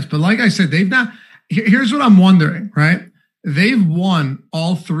chance, but like I said, they've not. Here's what I'm wondering, right? They've won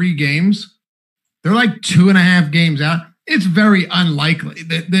all 3 games. They're like 2.5 games out. It's very unlikely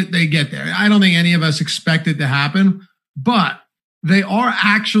that they get there. I don't think any of us expect it to happen, but they are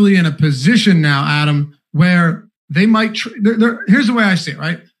actually in a position now, Adam, where they might. Here's the way I see it,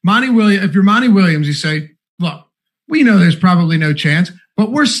 right? If you're Monty Williams, you say, look, we know there's probably no chance,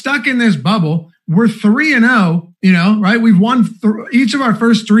 but we're stuck in this bubble. We're 3-0, right? We've won each of our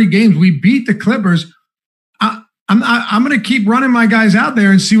first 3 games. We beat the Clippers. I'm going to keep running my guys out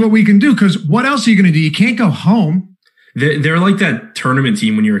there and see what we can do, because what else are you going to do? You can't go home. They're like that tournament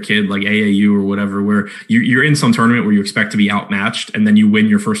team when you're a kid, like AAU or whatever, where you're in some tournament where you expect to be outmatched, and then you win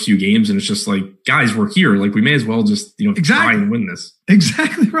your first few games, and it's just like, guys, we're here. Like, we may as well just try and win this.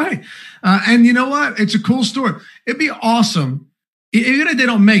 Exactly right. And you know what? It's a cool story. It'd be awesome. Even if they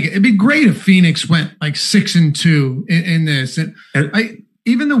don't make it, it'd be great if Phoenix went like 6-2 in this. And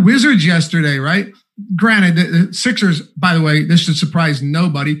even the Wizards yesterday, right? Granted, the Sixers, by the way, this should surprise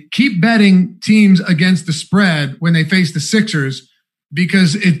nobody, keep betting teams against the spread when they face the Sixers,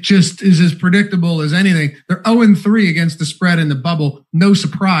 because it just is as predictable as anything. They're 0-3 against the spread in the bubble. No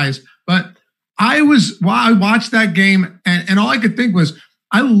surprise. But I watched that game, and all I could think was,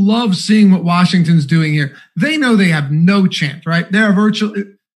 I love seeing what Washington's doing here. They know they have no chance, right? They're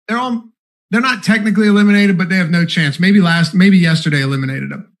not technically eliminated, but they have no chance. Maybe yesterday eliminated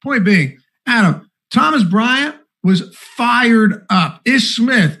them. Point being, Adam, Thomas Bryant was fired up. Ish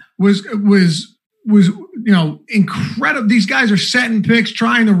Smith was incredible. These guys are setting picks,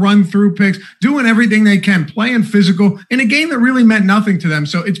 trying to run through picks, doing everything they can, playing physical in a game that really meant nothing to them.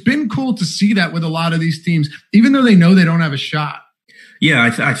 So it's been cool to see that with a lot of these teams, even though they know they don't have a shot.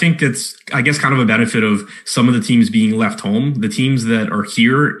 Yeah, I think it's, I guess, kind of a benefit of some of the teams being left home. The teams that are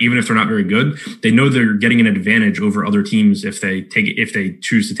here, even if they're not very good, they know they're getting an advantage over other teams if they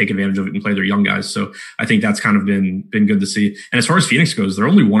choose to take advantage of it and play their young guys. So I think that's kind of been good to see. And as far as Phoenix goes, they're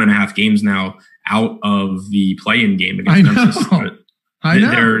only 1.5 games now out of the play-in game against Memphis. I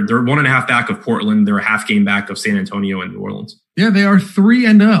know. They're 1.5 back of Portland. They're a half game back of San Antonio and New Orleans. Yeah, they are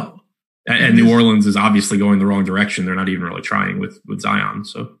 3-0. And New Orleans is obviously going the wrong direction. They're not even really trying with Zion.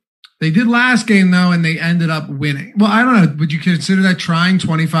 So they did last game though, and they ended up winning. Well, I don't know. Would you consider that trying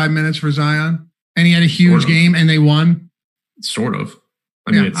 25 minutes for Zion? And he had a huge game and they won? Sort of.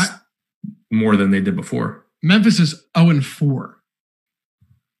 I mean, it's more than they did before. Memphis is 0-4.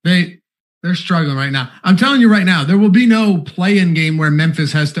 They're struggling right now. I'm telling you right now, there will be no play-in game where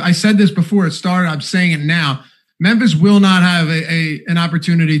Memphis has to. I said this before it started. I'm saying it now. Memphis will not have an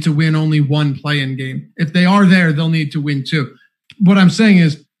opportunity to win only one play-in game. If they are there, they'll need to win 2. What I'm saying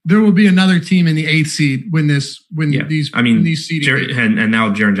is there will be another team in the 8th seed when these seeding. And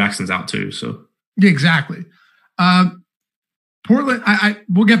now Jaren Jackson's out too. So yeah, exactly. Portland.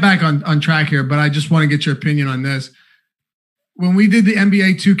 We'll get back on track here, but I just want to get your opinion on this. When we did the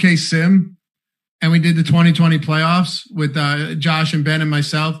NBA 2K Sim and we did the 2020 playoffs with Josh and Ben and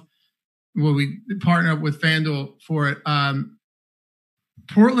myself. Well, we partnered up with FanDuel for it.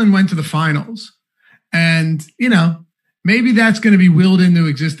 Portland went to the finals, and maybe that's going to be willed into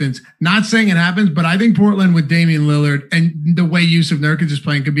existence. Not saying it happens, but I think Portland with Damian Lillard and the way Yusuf Nurkic is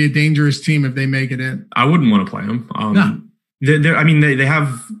playing could be a dangerous team if they make it in. I wouldn't want to play them. No. They're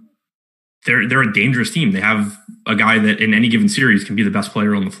a dangerous team. They have a guy that in any given series can be the best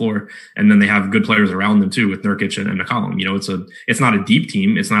player on the floor. And then they have good players around them too with Nurkic and McCollum. It's not a deep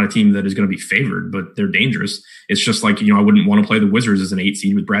team. It's not a team that is going to be favored, but they're dangerous. It's just like, I wouldn't want to play the Wizards as an 8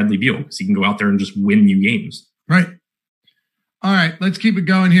 seed with Bradley Beal because he can go out there and just win you games. Right. All right. Let's keep it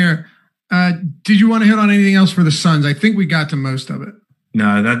going here. Did you want to hit on anything else for the Suns? I think we got to most of it.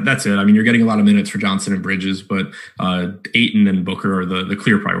 No, that's it. I mean, you're getting a lot of minutes for Johnson and Bridges, but Ayton and Booker are the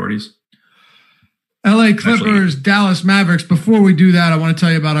clear priorities. LA Clippers, Dallas Mavericks. Before we do that, I want to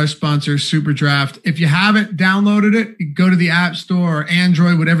tell you about our sponsor, SuperDraft. If you haven't downloaded it, you go to the App Store or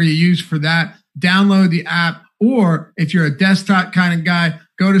Android, whatever you use for that. Download the app. Or if you're a desktop kind of guy,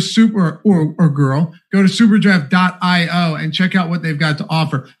 go to go to superdraft.io and check out what they've got to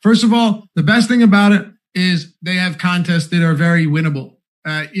offer. First of all, the best thing about it is they have contests that are very winnable.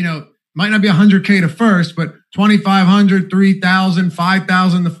 Might not be 100K to first, but 2,500, 3,000,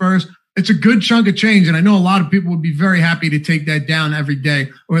 5,000 the first. It's a good chunk of change, and I know a lot of people would be very happy to take that down every day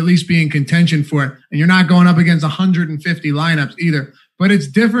or at least be in contention for it. And you're not going up against 150 lineups either. but it's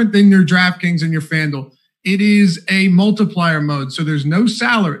different than your DraftKings and your FanDuel. It is a multiplier mode. So there's no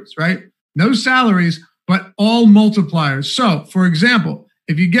salaries, right? No salaries, but all multipliers. So, for example,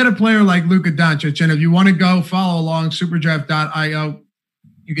 if you get a player like Luka Doncic, and if you want to go follow along SuperDraft.io,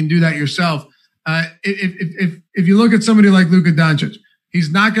 you can do that yourself. If you look at somebody like Luka Doncic,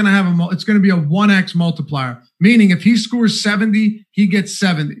 he's not going to have it's going to be a 1x multiplier, meaning if he scores 70, he gets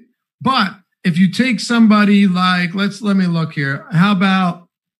 70. But if you take somebody like, let me look here. How about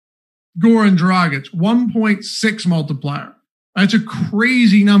Goran Dragic, 1.6 multiplier. That's a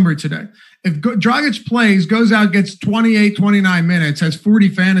crazy number today. If Dragic plays, goes out, gets 28, 29 minutes, has 40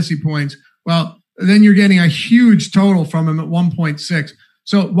 fantasy points, well, then you're getting a huge total from him at 1.6.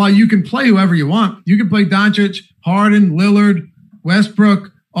 So while you can play whoever you want, you can play Doncic, Harden, Lillard,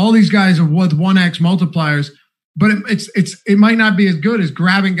 Westbrook, all these guys are with 1x multipliers, but it might not be as good as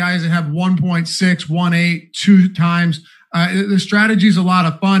grabbing guys that have 1.6, 1.8, 2 times. The strategy is a lot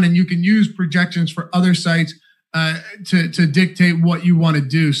of fun, and you can use projections for other sites to dictate what you want to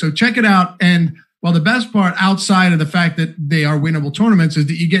do. So check it out. And well, the best part outside of the fact that they are winnable tournaments is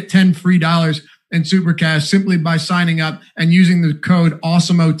that you get $10 free in Supercash simply by signing up and using the code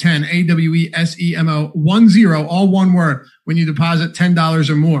AWESEMO10, AWESEMO10, all one word, when you deposit $10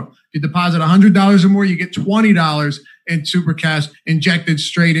 or more. If you deposit $100 or more, you get $20 in Supercash injected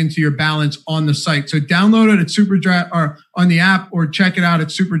straight into your balance on the site. So download it at SuperDraft or on the app, or check it out at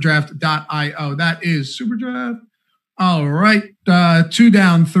SuperDraft.io. That is SuperDraft. All right. 2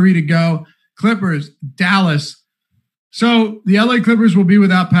 down, 3 to go. Clippers, Dallas. So the LA Clippers will be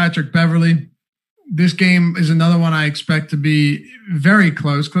without Patrick Beverley. This game is another one I expect to be very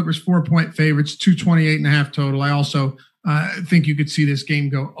close. Clippers 4-point favorites, 228.5 total. I also think you could see this game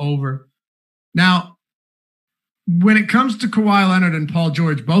go over. Now, when it comes to Kawhi Leonard and Paul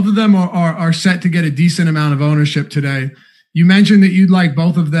George, both of them are set to get a decent amount of ownership today. You mentioned that you'd like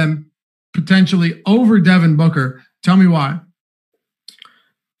both of them potentially over Devin Booker. Tell me why.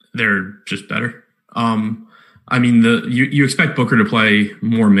 They're just better. I mean, you expect Booker to play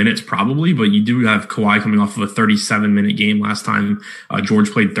more minutes probably, but you do have Kawhi coming off of a 37-minute game last time.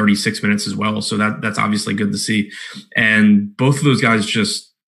 George played 36 minutes as well, so that's obviously good to see. And both of those guys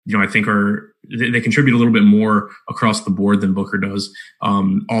just, I think they contribute a little bit more across the board than Booker does.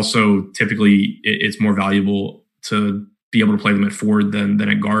 Also, typically it's more valuable to be able to play them at forward than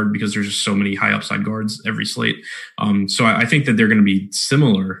at guard, because there's just so many high upside guards every slate. So I think that they're going to be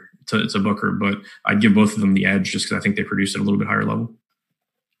similar to Booker, but I'd give both of them the edge just because I think they produce at a little bit higher level.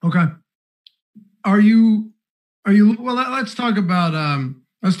 Okay. Are you well, let's talk about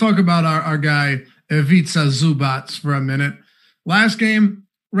our guy Ivica Zubac for a minute. Last game,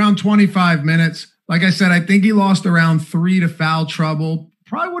 around 25 minutes. Like I said, I think he lost around 3 to foul trouble.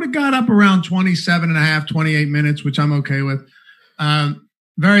 Probably would have got up around 27.5, 28 minutes, which I'm okay with.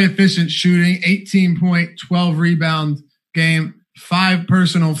 Very efficient shooting, 18 point, 12 rebound game. 5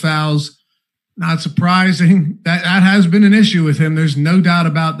 personal fouls. Not surprising. That has been an issue with him. There's no doubt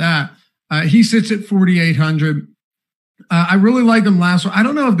about that. He sits at 4,800. I really liked him last one. I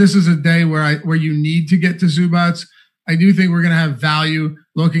don't know if this is a day where you need to get to Zubac. I do think we're going to have value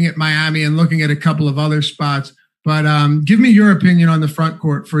looking at Miami and looking at a couple of other spots. But give me your opinion on the front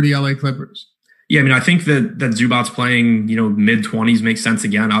court for the LA Clippers. Yeah, I mean, I think that Zubac's playing, mid-20s makes sense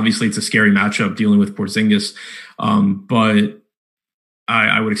again. Obviously, it's a scary matchup dealing with Porzingis. But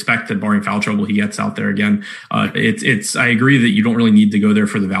I would expect that barring foul trouble, he gets out there again. I agree that you don't really need to go there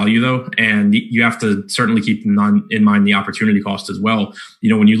for the value though. And you have to certainly keep in mind the opportunity cost as well.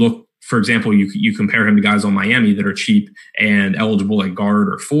 When you look, for example, you compare him to guys on Miami that are cheap and eligible at guard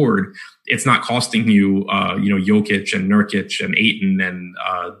or forward. It's not costing you, Jokic and Nurkic and Ayton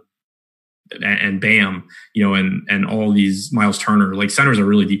and Bam, and all these Miles Turner, like centers are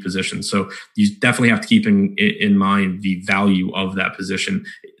really deep positions. So you definitely have to keep in mind the value of that position.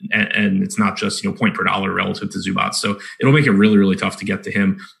 And it's not just, point per dollar relative to Zubac. So it'll make it really, really tough to get to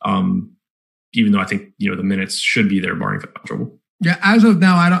him. Even though I think, the minutes should be there barring foul trouble. Yeah. As of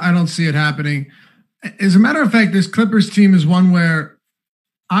now, I don't see it happening. As a matter of fact, this Clippers team is one where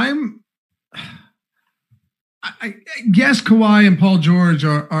I guess Kawhi and Paul George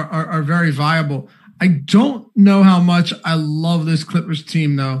are very viable. I don't know how much I love this Clippers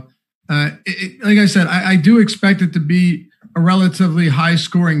team, though. Like I said, I do expect it to be a relatively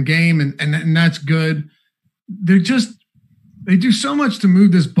high-scoring game, and that's good. They do so much to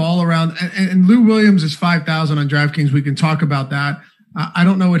move this ball around. And Lou Williams is 5,000 on DraftKings. We can talk about that. I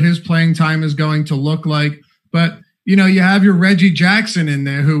don't know what his playing time is going to look like, but you have your Reggie Jackson in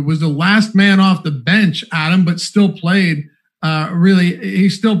there, who was the last man off the bench, Adam, but still played. He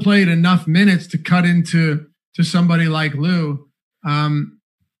still played enough minutes to cut into somebody like Lou.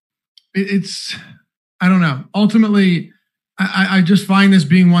 It's I don't know. Ultimately, I just find this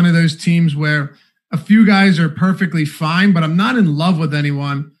being one of those teams where a few guys are perfectly fine, but I'm not in love with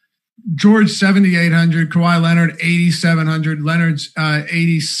anyone. George 7,800, Kawhi Leonard 8,700, Leonard's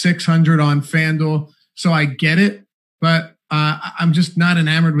 8,600 on FanDuel. So I get it, but I'm just not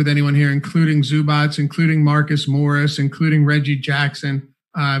enamored with anyone here, including Zubats, including Marcus Morris, including Reggie Jackson.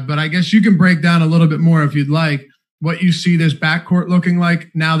 But I guess you can break down a little bit more if you'd like what you see this backcourt looking like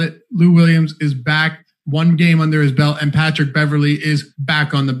now that Lou Williams is back, one game under his belt, and Patrick Beverley is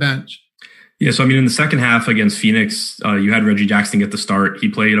back on the bench. Yeah, so I mean, in the second half against Phoenix, you had Reggie Jackson get the start. He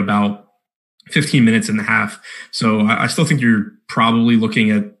played about 15 minutes in the half. So I still think you're probably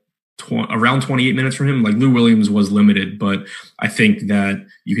looking at around 28 minutes from him. Like Lou Williams was limited, but I think that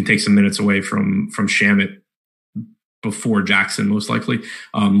you can take some minutes away from Shamet before Jackson, most likely.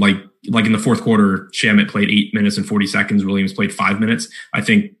 Like in the fourth quarter, Shamet played 8 minutes and 40 seconds. Williams played 5 minutes. I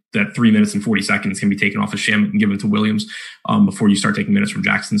think that 3 minutes and 40 seconds can be taken off of Shamet and given to Williams before you start taking minutes from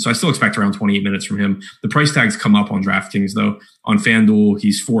Jackson. So I still expect around 28 minutes from him. The price tags come up on DraftKings, though. On FanDuel,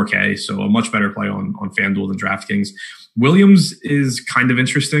 he's 4K, so a much better play on FanDuel than DraftKings. Williams is kind of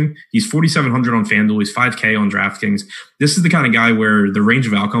interesting. He's 4,700 on FanDuel. He's 5K on DraftKings. This is the kind of guy where the range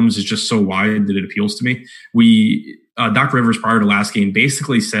of outcomes is just so wide that it appeals to me. Doc Rivers, prior to last game,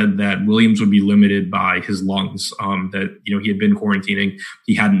 basically said that Williams would be limited by his lungs, that, he had been quarantining.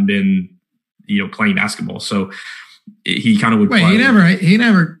 He hadn't been, playing basketball. So he kind of would play. He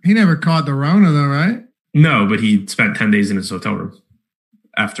never caught the Rona though, right? No, but he spent 10 days in his hotel room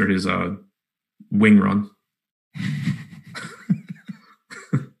after his wing run.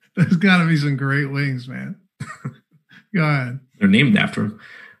 There's got to be some great wings, man. Go ahead. They're named after him.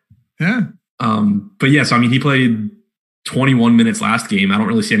 Yeah. But yes, I mean, he played 21 minutes last game. I don't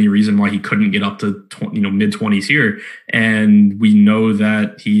really see any reason why he couldn't get up to mid 20s here. And we know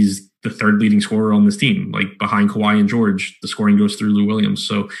that he's the third leading scorer on this team, like behind Kawhi and George. The scoring goes through Lou Williams.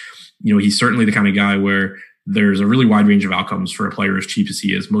 So, he's certainly the kind of guy where there's a really wide range of outcomes for a player as cheap as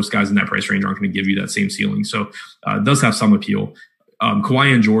he is. Most guys in that price range aren't going to give you that same ceiling. So it does have some appeal.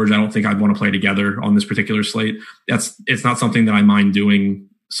 Kawhi and George, I don't think I'd want to play together on this particular slate. It's not something that I mind doing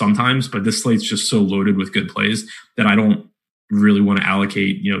sometimes, but this slate's just so loaded with good plays that I don't really want to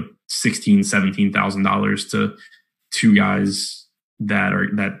allocate, $16,000, $17,000 to two guys that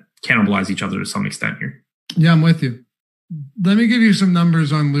cannibalize each other to some extent here. Yeah, I'm with you. Let me give you some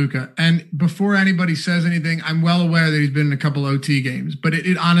numbers on Luka. And before anybody says anything, I'm well aware that he's been in a couple OT games, but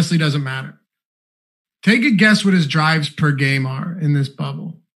it honestly doesn't matter. Take a guess what his drives per game are in this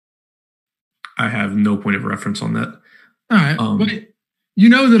bubble. I have no point of reference on that. All right. But you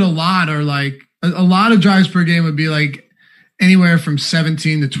know that a lot are like, a lot of drives per game would be like anywhere from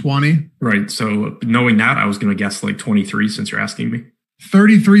 17 to 20. Right. So knowing that, I was going to guess like 23 since you're asking me.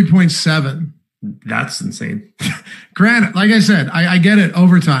 33.7. That's insane. Granted, like I said, I get it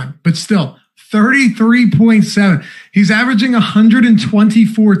overtime, but still 33.7. He's averaging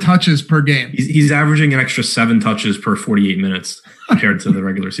 124 touches per game. He's averaging an extra 7 touches per 48 minutes compared to the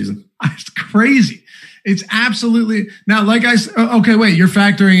regular season. It's crazy. It's absolutely now. Like I said, okay, wait, you're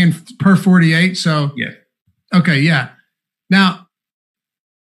factoring in per 48. So yeah. Okay. Yeah. Now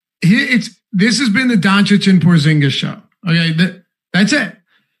this has been the Doncic and Porzingis show. Okay. That's it.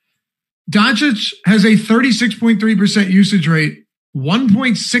 Doncic has a 36.3% usage rate,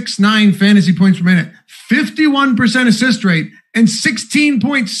 1.69 fantasy points per minute, 51% assist rate, and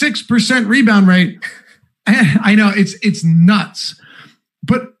 16.6% rebound rate. I know it's nuts,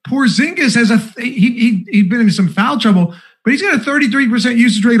 but Porzingis has he'd been in some foul trouble, but he's got a 33%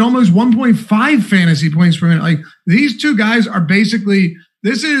 usage rate, almost 1.5 fantasy points per minute. Like these two guys are basically,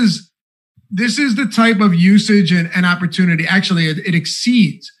 this is the type of usage and opportunity. Actually, it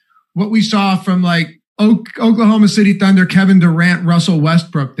exceeds what we saw from like Oklahoma City Thunder, Kevin Durant, Russell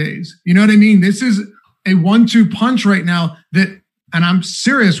Westbrook days. You know what I mean? This is a 1-2 punch right now that, and I'm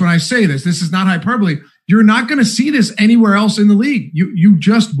serious when I say this is not hyperbole. You're not going to see this anywhere else in the league. You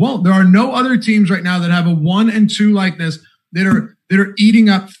just won't. There are no other teams right now that have a 1 and 2 like this that are eating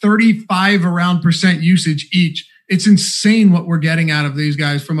up 35% usage each. It's insane what we're getting out of these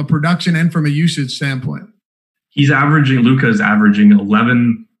guys from a production and from a usage standpoint. Luka is averaging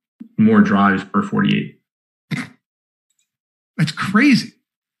 11 more drives per 48. That's crazy.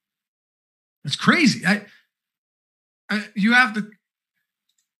 That's crazy. You have to,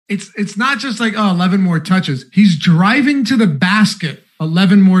 it's not just like, 11 more touches. He's driving to the basket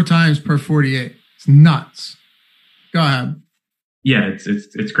 11 more times per 48. It's nuts. Go ahead. Yeah,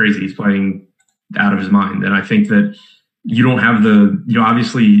 it's crazy. He's playing out of his mind. And I think that you don't have the,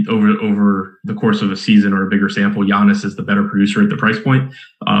 obviously over the course of a season or a bigger sample, Giannis is the better producer at the price point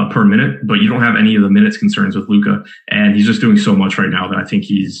per minute, but you don't have any of the minutes concerns with Luka. And he's just doing so much right now that I think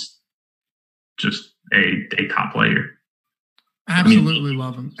he's just a top player. Absolutely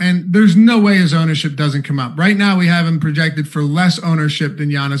love him. And there's no way his ownership doesn't come up. Right now, we have him projected for less ownership than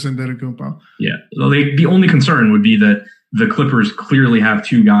Giannis Antetokounmpo. Yeah. So the only concern would be that the Clippers clearly have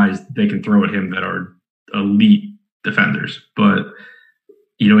two guys they can throw at him that are elite defenders. But,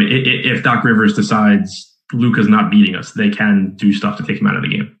 if Doc Rivers decides Luka's not beating us, they can do stuff to take him out of the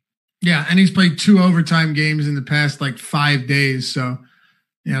game. Yeah. And he's played 2 overtime games in the past 5 days. So,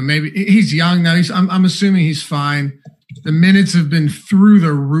 maybe he's young now. I'm assuming he's fine. The minutes have been through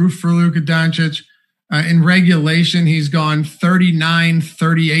the roof for Luka Doncic. In regulation, he's gone 39,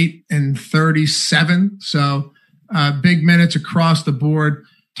 38, and 37. So big minutes across the board.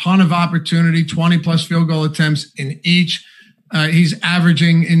 Ton of opportunity, 20-plus field goal attempts in each. He's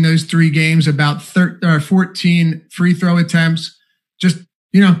averaging in those 3 games about 14 free throw attempts. Just,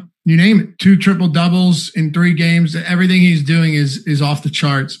 you name it. 2 triple-doubles in 3 games. Everything he's doing is off the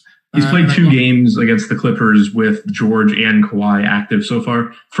charts. He's played 2 games against the Clippers with George and Kawhi active so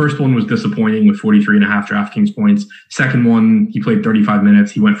far. First one was disappointing with 43.5 DraftKings points. Second one, he played 35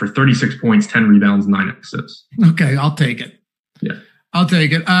 minutes. He went for 36 points, 10 rebounds, 9 assists. Okay, I'll take it. Yeah. I'll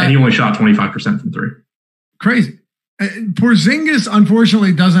take it. And he only shot 25% from 3. Crazy. Porzingis,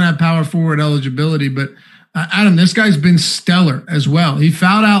 unfortunately, doesn't have power forward eligibility, but Adam, this guy's been stellar as well. He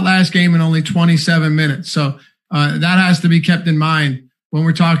fouled out last game in only 27 minutes. So that has to be kept in mind when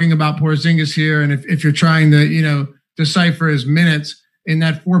we're talking about Porzingis here. And if you're trying to, decipher his minutes in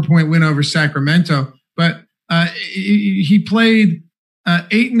that 4-point win over Sacramento, but he played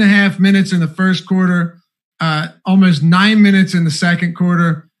 8.5 minutes in the first quarter, almost 9 minutes in the second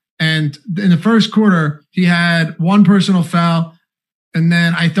quarter. And in the first quarter, he had 1 personal foul. And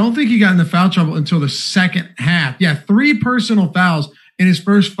then I don't think he got into foul trouble until the second half. Yeah, 3 personal fouls in his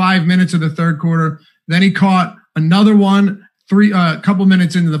first 5 minutes of the third quarter. Then he caught another one, a couple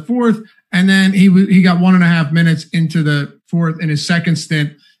minutes into the fourth, and then he got 1.5 minutes into the fourth in his second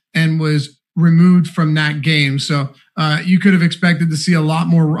stint and was removed from that game. So you could have expected to see a lot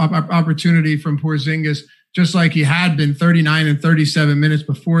more opportunity from Porzingis, just like he had been 39 and 37 minutes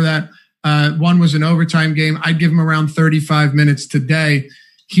before that. One was an overtime game. I'd give him around 35 minutes today.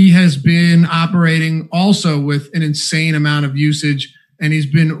 He has been operating also with an insane amount of usage, and he's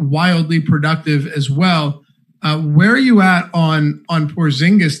been wildly productive as well. Where are you at on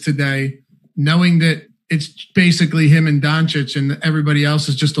Porzingis today, knowing that it's basically him and Doncic and everybody else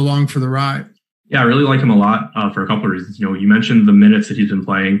is just along for the ride? Yeah, I really like him a lot for a couple of reasons. You mentioned the minutes that he's been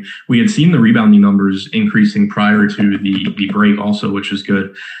playing. We had seen the rebounding numbers increasing prior to the break also, which is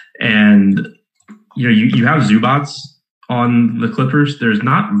good. And, you have Zubats on the Clippers. There's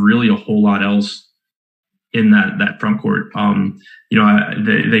not really a whole lot else in that front court.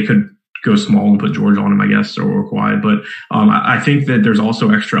 They could go small and put George on him, I guess, or Kawhi. But I think that there's also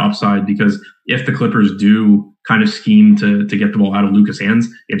extra upside because if the Clippers do kind of scheme to get the ball out of Luka's hands,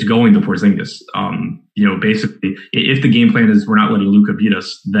 it's going to Porzingis. Basically, if the game plan is we're not letting Luka beat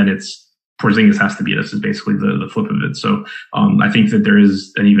us, then it's Porzingis has to beat us is basically the flip of it. So I think that there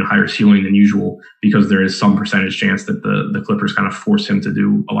is an even higher ceiling than usual because there is some percentage chance that the Clippers kind of force him to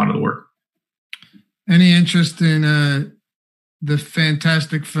do a lot of the work. Any interest in the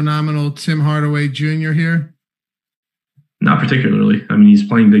fantastic, phenomenal Tim Hardaway Jr. here? Not particularly. I mean, he's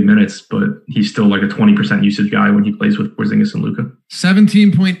playing big minutes, but he's still like a 20% usage guy when he plays with Porzingis and Luka.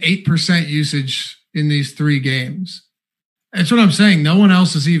 17.8% usage in these 3 games. That's what I'm saying. No one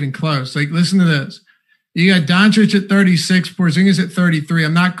else is even close. Listen to this. You got Doncic at 36, Porzingis at 33.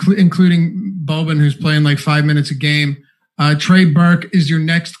 I'm not including Boban, who's playing 5 minutes a game. Trey Burke is your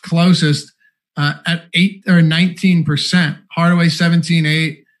next closest at 8 or 19%. Hardaway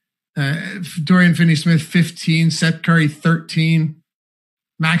 17.8. Dorian Finney-Smith 15. Seth Curry 13.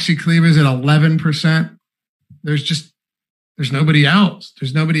 Maxi Kleber's at 11%. There's nobody else.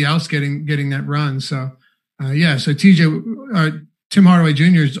 There's nobody else getting that run. So so Tim Hardaway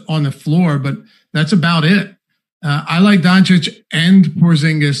Jr. is on the floor, but that's about it. I like Doncic and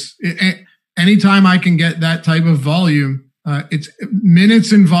Porzingis. Anytime I can get that type of volume, it's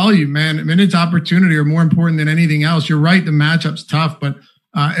minutes and volume, man. Minutes opportunity are more important than anything else. You're right. The matchup's tough, but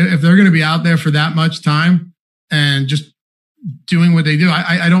if they're going to be out there for that much time and just doing what they do,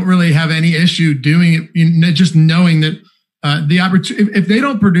 I don't really have any issue doing it. Just knowing that the opportunity, if they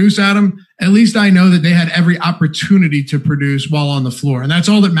don't produce, Adam, at least I know that they had every opportunity to produce while on the floor. And that's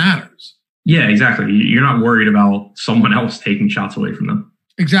all that matters. Yeah, exactly. You're not worried about someone else taking shots away from them.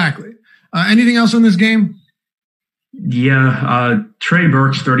 Exactly. Anything else on this game? Yeah, Trey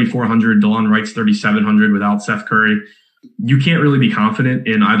Burke's 3,400, DeLon Wright's 3,700 without Seth Curry. You can't really be confident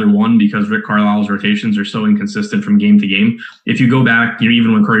in either one because Rick Carlisle's rotations are so inconsistent from game to game. If you go back,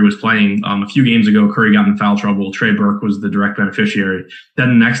 even when Curry was playing, a few games ago, Curry got in foul trouble. Trey Burke was the direct beneficiary. Then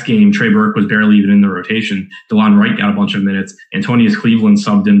the next game, Trey Burke was barely even in the rotation. DeLon Wright got a bunch of minutes. Antonius Cleveland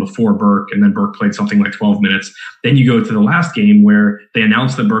subbed in before Burke, and then Burke played something like 12 minutes. Then you go to the last game where they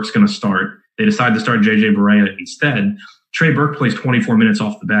announced that Burke's going to start. They decide to start JJ Barea instead. Trey Burke plays 24 minutes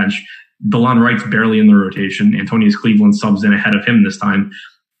off the bench. DeLon Wright's barely in the rotation. Antonius Cleveland subs in ahead of him this time.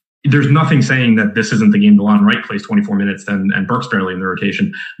 There's nothing saying that this isn't the game DeLon Wright plays 24 minutes and Burke's barely in the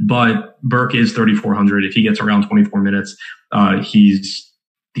rotation. But Burke is 3,400. If he gets around 24 minutes,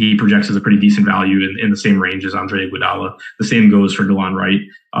 he projects as a pretty decent value in the same range as Andre Iguodala. The same goes for DeLon Wright.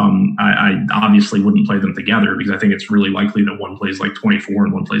 I obviously wouldn't play them together because I think it's really likely that one plays like 24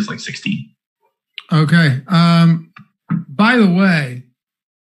 and one plays like 16. Okay. By the way,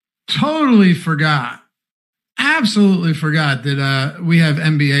 totally forgot, absolutely forgot that we have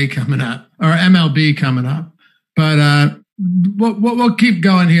NBA coming up or MLB coming up. But we'll keep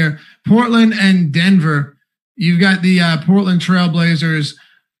going here. Portland and Denver. You've got the Portland Trailblazers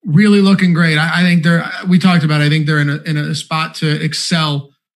really looking great. I think we talked about it. I think they're in a spot to excel,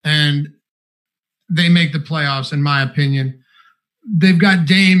 and they make the playoffs, in my opinion. They've got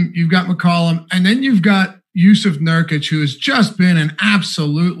Dame, you've got McCollum, and then you've got Yusuf Nurkic, who has just been an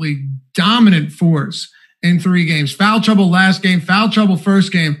absolutely dominant force in 3 games. Foul trouble last game, foul trouble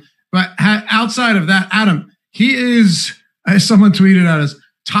first game. But outside of that, Adam, he is, as someone tweeted at us,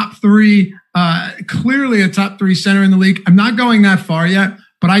 top 3, clearly a top 3 center in the league. I'm not going that far yet,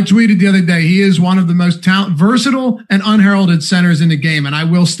 but I tweeted the other day, he is one of the most versatile and unheralded centers in the game, and I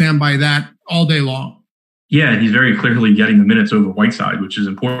will stand by that all day long. Yeah, he's very clearly getting the minutes over Whiteside, which is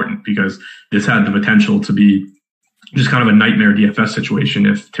important because this had the potential to be just kind of a nightmare DFS situation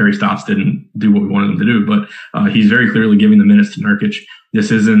if Terry Stotts didn't do what we wanted him to do. But he's very clearly giving the minutes to Nurkic.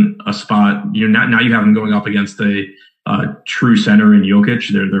 This isn't a spot. Now you have him going up against a true center in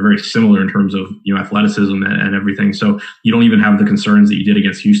Jokic. They're very similar in terms of athleticism and everything. So you don't even have the concerns that you did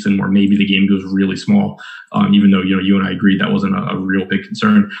against Houston, where maybe the game goes really small. Even though you and I agreed that wasn't a real big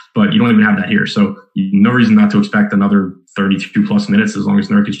concern, but you don't even have that here. So no reason not to expect another 32 plus minutes as long as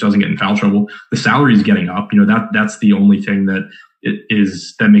Nurkic doesn't get in foul trouble. The salary is getting up. That's the only thing that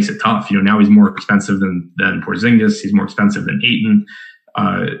makes it tough. Now he's more expensive than Porzingis. He's more expensive than Ayton.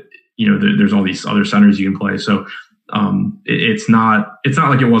 There's all these other centers you can play. So it's not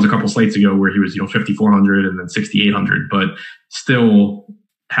like it was a couple slates ago where he was 5,400 and then 6,800, but still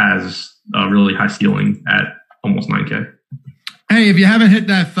has a really high ceiling at almost 9K. Hey, if you haven't hit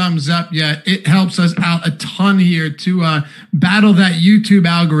that thumbs up yet, it helps us out a ton here to battle that YouTube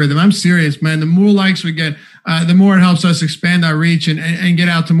algorithm. I'm serious, man. The more likes we get, the more it helps us expand our reach and get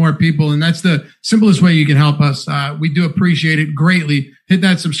out to more people. And that's the simplest way you can help us. We do appreciate it greatly. Hit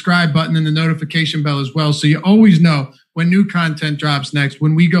that subscribe button and the notification bell as well, so you always know when new content drops next.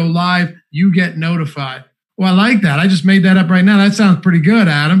 When we go live, you get notified. Well, I like that. I just made that up right now. That sounds pretty good,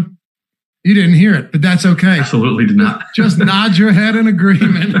 Adam. You didn't hear it, but that's okay. Absolutely did not. Just nod your head in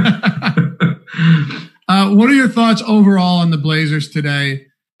agreement. What are your thoughts overall on the Blazers today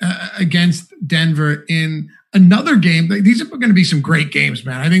against Denver in another game? These are going to be some great games,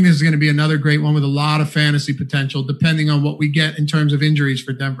 man. I think this is going to be another great one with a lot of fantasy potential, depending on what we get in terms of injuries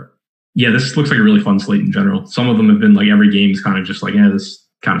for Denver. Yeah, this looks like a really fun slate in general. Some of them have been like every game's kind of just like, this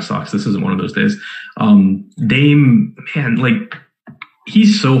kind of sucks. This isn't one of those days. Dame, man,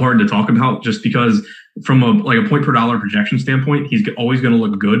 he's so hard to talk about just because from a point per dollar projection standpoint, he's always going to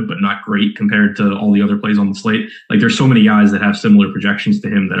look good, but not great compared to all the other plays on the slate. There's so many guys that have similar projections to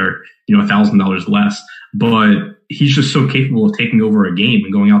him that are, $1,000 less, but he's just so capable of taking over a game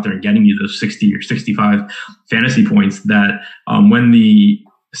and going out there and getting you those 60 or 65 fantasy points that when the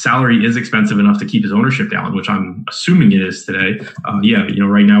salary is expensive enough to keep his ownership down, which I'm assuming it is today.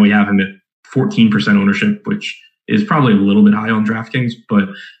 Right now we have him at 14% ownership, which is probably a little bit high on DraftKings, but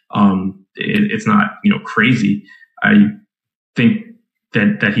it's not, crazy. I think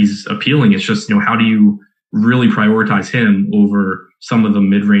that he's appealing. It's just, how do you really prioritize him over some of the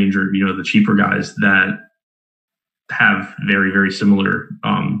mid-range or, the cheaper guys that have very, very similar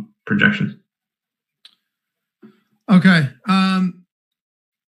projections? Okay.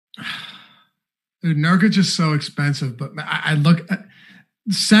 Dude, Nurkic is so expensive, but I look at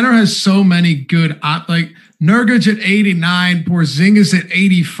center has so many good Nurkic at 89, Porzingis at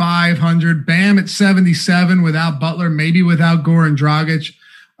 8,500, Bam at 77 without Butler, maybe without Goran Dragic,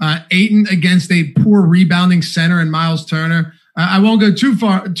 Ayton against a poor rebounding center and Miles Turner. I won't go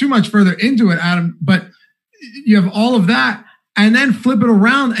too much further into it, Adam, but you have all of that, and then flip it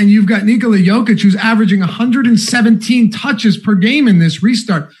around, and you've got Nikola Jokic, who's averaging 117 touches per game in this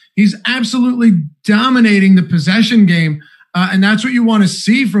restart. He's absolutely dominating the possession game, and that's what you want to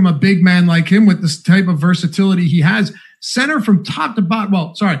see from a big man like him with this type of versatility he has. Center from top to bottom,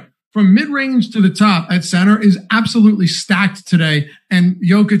 from mid-range to the top at center is absolutely stacked today, and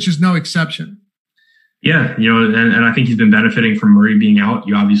Jokic is no exception. Yeah, and I think he's been benefiting from Murray being out.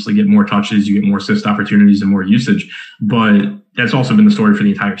 You obviously get more touches, you get more assist opportunities and more usage, but that's also been the story for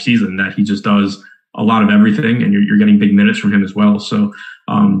the entire season, that he just does a lot of everything, and you're getting big minutes from him as well. So,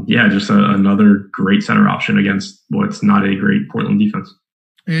 just another great center option against what's not a great Portland defense.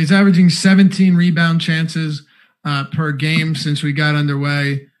 He's averaging 17 rebound chances per game since we got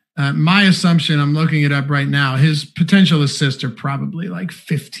underway. My assumption, I'm looking it up right now, his potential assists are probably like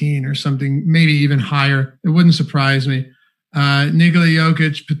 15 or something, maybe even higher. It wouldn't surprise me. Nikola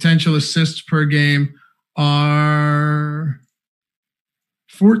Jokic, potential assists per game are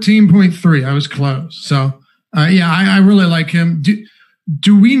 14.3. I was close. So, I really like him.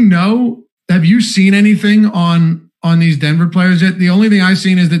 Do we know, have you seen anything on these Denver players yet? The only thing I've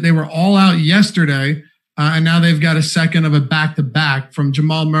seen is that they were all out yesterday, and now they've got a second of a back-to-back from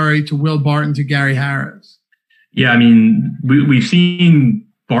Jamal Murray to Will Barton to Gary Harris. Yeah, I mean, we've seen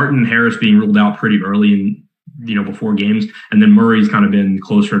Barton, Harris being ruled out pretty early in, before games, and then Murray's kind of been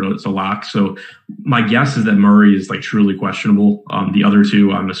closer to lock. So my guess is that Murray is like truly questionable. The other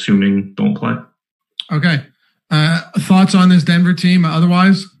two, I'm assuming, don't play. Okay. Thoughts on this Denver team?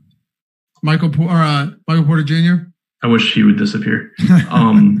 Otherwise, Michael Porter Jr. I wish he would disappear.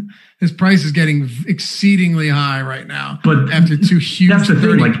 His price is getting exceedingly high right now. But after two huge, that's the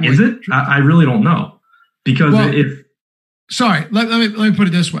thing. Like, is it? I really don't know, because let me put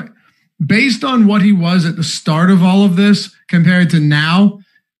it this way: based on what he was at the start of all of this compared to now,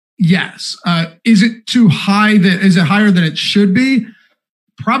 yes. Is it too high? Is it higher than it should be?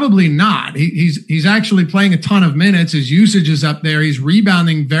 Probably not. He's actually playing a ton of minutes. His usage is up there. He's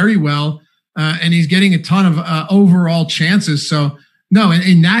rebounding very well, and he's getting a ton of overall chances. So no,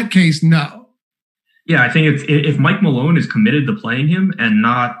 in that case, no. Yeah, I think if Mike Malone is committed to playing him and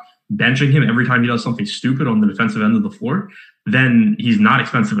not benching him every time he does something stupid on the defensive end of the floor, then he's not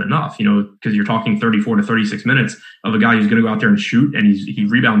expensive enough, because you're talking 34 to 36 minutes of a guy who's going to go out there and shoot, and he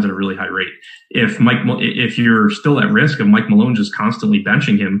rebounds at a really high rate. If you're still at risk of Mike Malone just constantly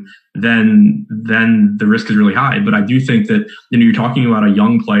benching him, then the risk is really high. But I do think that, you're talking about a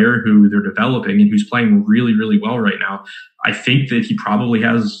young player who they're developing and who's playing really, really well right now. I think that he probably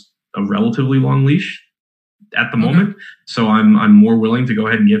has a relatively long leash at the moment. So I'm more willing to go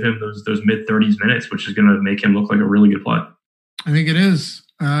ahead and give him those mid 30s minutes, which is going to make him look like a really good play. I think it is.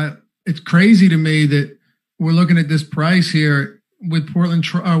 It's crazy to me that we're looking at this price here with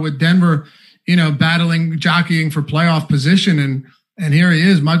with Denver, jockeying for playoff position. And here he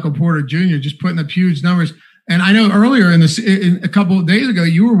is, Michael Porter Jr., just putting up huge numbers. And I know earlier a couple of days ago,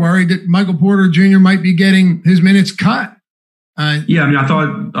 you were worried that Michael Porter Jr. might be getting his minutes cut. I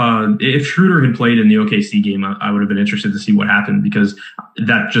thought if Schroeder had played in the OKC game, I would have been interested to see what happened, because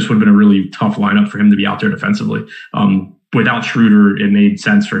that just would have been a really tough lineup for him to be out there defensively. Without Schroeder, it made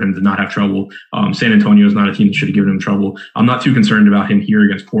sense for him to not have trouble. San Antonio is not a team that should have given him trouble. I'm not too concerned about him here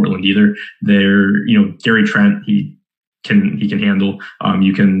against Portland either. Gary Trent, he can handle.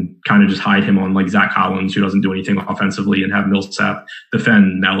 You can kind of just hide him on like Zach Collins, who doesn't do anything offensively, and have Millsap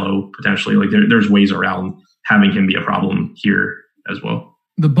defend Melo potentially. Like there's ways around having him be a problem here as well.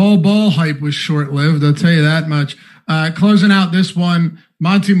 The ball hype was short-lived, I'll tell you that much. Closing out this one,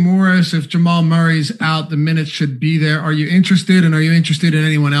 Monty Morris, if Jamal Murray's out, the minutes should be there. Are you interested, and are you interested in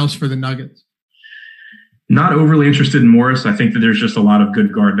anyone else for the Nuggets? Not overly interested in Morris. I think that there's just a lot of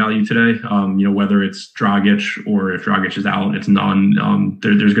good guard value today. Whether it's Dragic or if Dragic is out, it's none.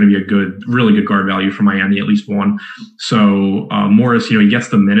 There's going to be really good guard value for Miami, at least one. So Morris, he gets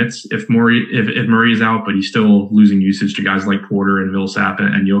the minutes if Murray is out, but he's still losing usage to guys like Porter and Millsap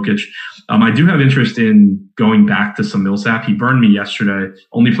and Jokic. I do have interest in going back to some Millsap. He burned me yesterday,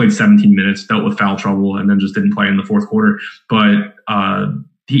 only played 17 minutes, dealt with foul trouble, and then just didn't play in the fourth quarter. But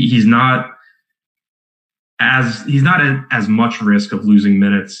he's not as much risk of losing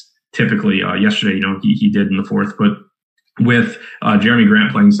minutes typically. Yesterday, he did in the fourth, but with Jeremy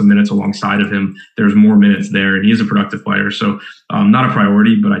Grant playing some minutes alongside of him, there's more minutes there, and he is a productive player. So not a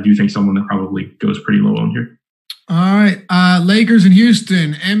priority, but I do think someone that probably goes pretty low on here. All right. Lakers in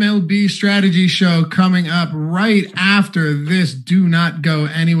Houston, MLB strategy show coming up right after this. Do not go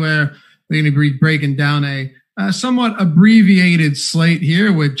anywhere. We're going to be breaking down a somewhat abbreviated slate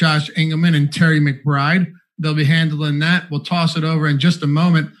here with Josh Engelman and Terry McBride. They'll be handling that. We'll toss it over in just a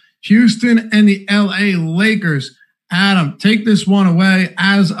moment. Houston and the LA Lakers. Adam, take this one away.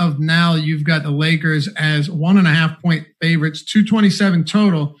 As of now, you've got the Lakers as 1.5 point favorites, 227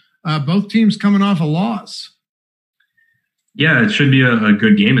 total. Both teams coming off a loss. Yeah, it should be a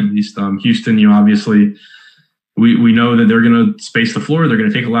good game at least. Houston, obviously we know that they're going to space the floor. They're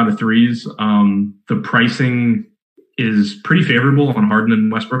going to take a lot of threes. The pricing is pretty favorable on Harden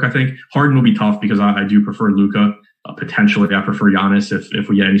and Westbrook, I think. Harden will be tough because I do prefer Luka. Potentially, I prefer Giannis if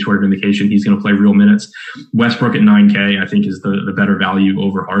we get any sort of indication he's going to play real minutes. Westbrook at 9K, I think, is the better value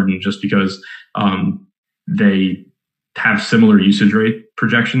over Harden just because they have similar usage rate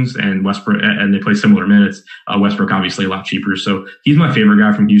projections and they play similar minutes. Westbrook obviously a lot cheaper. So he's my favorite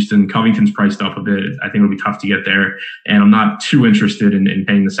guy from Houston. Covington's priced up a bit. I think it'll be tough to get there. And I'm not too interested in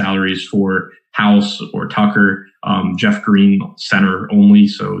paying the salaries for House or Tucker. Jeff Green, center only,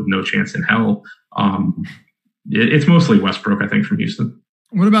 so no chance in hell. It's mostly Westbrook, I think, from Houston.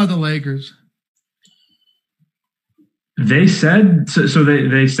 What about the Lakers? They said so.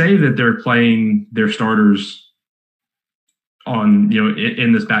 They say that they're playing their starters on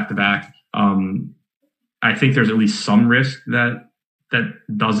in this back-to-back. I think there's at least some risk that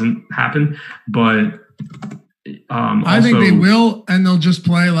doesn't happen, but I think they will, and they'll just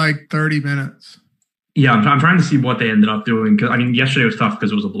play like 30 minutes. Yeah, I'm trying to see what they ended up doing because yesterday was tough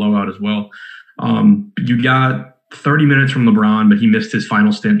because it was a blowout as well. You got 30 minutes from LeBron, but he missed his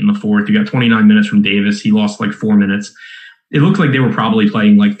final stint in the fourth. You got 29 minutes from Davis. He lost like 4 minutes. It looked like they were probably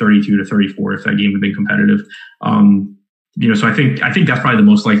playing like 32 to 34 if that game had been competitive. So I think that's probably the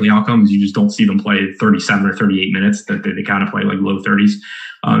most likely outcome is you just don't see them play 37 or 38 minutes, that they kind of play like low 30s.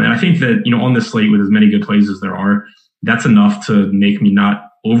 And I think that, on this slate with as many good plays as there are, that's enough to make me not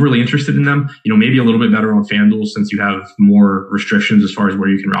overly interested in them. Maybe a little bit better on FanDuel since you have more restrictions as far as where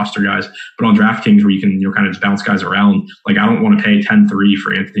you can roster guys. But on DraftKings where you can kind of just bounce guys around, like I don't want to pay 10-3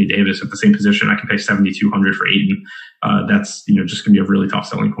 for Anthony Davis at the same position. I can pay 7,200 for Ayton. That's just going to be a really tough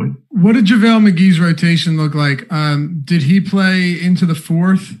selling point. What did JaVale McGee's rotation look like? Did he play into the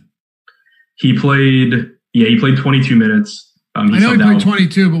fourth? He played 22 minutes. I know he played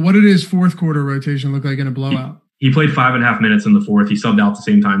 22, but what did his fourth quarter rotation look like in a blowout? He played 5.5 minutes in the fourth. He subbed out the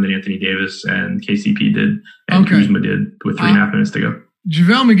same time that Anthony Davis and KCP did, and Kuzma did with 3.5 minutes to go.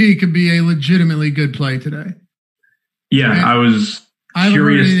 JaVale McGee could be a legitimately good play today. Yeah, I was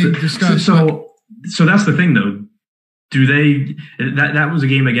curious. So that's the thing, though. Do they? That was a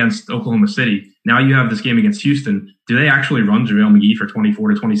game against Oklahoma City. Now you have this game against Houston. Do they actually run JaVale McGee for 24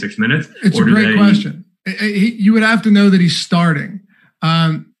 to 26 minutes? It's a great question. You would have to know that he's starting.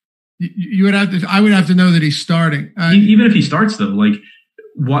 I would have to know that he's starting. Even if he starts though, like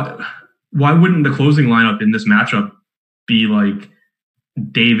why wouldn't the closing lineup in this matchup be like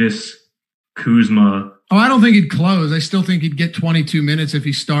Davis, Kuzma? Oh, I don't think he'd close. I still think he'd get 22 minutes if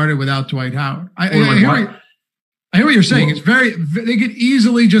he started without Dwight Howard. I hear what you're saying. They could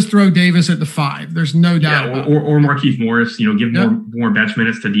easily just throw Davis at the 5. There's no doubt. Yeah, or Markieff Morris, give more bench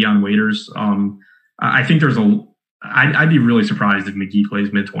minutes to Deion Waiters. I think I'd be really surprised if McGee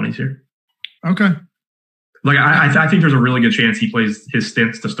plays mid-20s here. Okay. Like I think there's a really good chance he plays his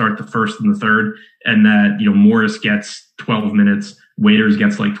stints to start the first and the third, and that Morris gets 12 minutes, Waiters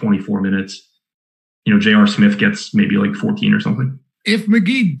gets like 24 minutes, J.R. Smith gets maybe like 14 or something. If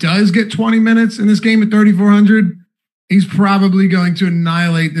McGee does get 20 minutes in this game at 3,400, he's probably going to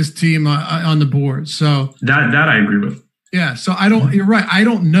annihilate this team on the board. So that I agree with. Yeah, so you're right. I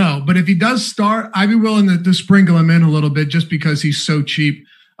don't know. But if he does start, I'd be willing to sprinkle him in a little bit just because he's so cheap.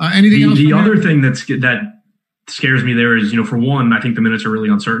 Anything else? The other thing that scares me there is, for one, I think the minutes are really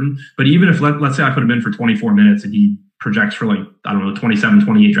uncertain. But even if, let's say I put him in for 24 minutes and he projects for 27,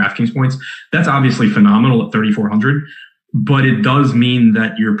 28 DraftKings points, that's obviously phenomenal at 3,400. But it does mean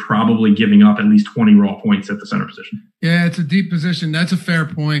that you're probably giving up at least 20 raw points at the center position. Yeah, it's a deep position. That's a fair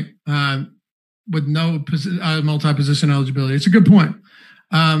point. With no multi-position eligibility. It's a good point.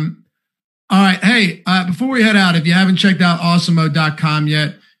 All right. Hey, before we head out, if you haven't checked out awesomemode.com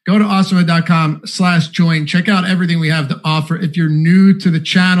yet, go to awesomemode.com/join. Check out everything we have to offer. If you're new to the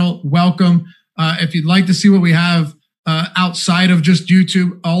channel, welcome. If you'd like to see what we have outside of just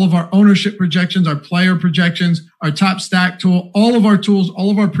YouTube, all of our ownership projections, our player projections, our top stack tool, all of our tools, all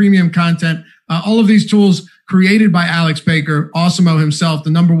of our premium content, all of these tools created by Alex Baker, Awesemo himself, the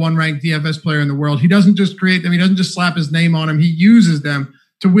 #1 ranked DFS player in the world. He doesn't just create them. He doesn't just slap his name on them. He uses them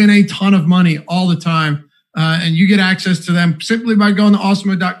to win a ton of money all the time. And you get access to them simply by going to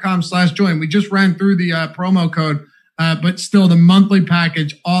awesomemode.com/join. We just ran through the promo code, but still the monthly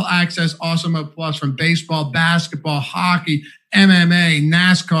package, all access Awesemo Plus from baseball, basketball, hockey, MMA,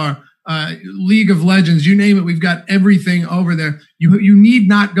 NASCAR, League of Legends, you name it. We've got everything over there. You need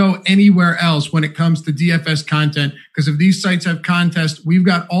not go anywhere else when it comes to DFS content, because if these sites have contests, we've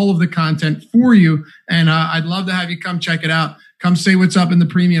got all of the content for you. And I'd love to have you come check it out. Come say what's up in the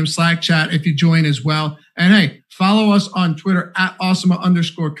premium Slack chat if you join as well. And hey, follow us on Twitter at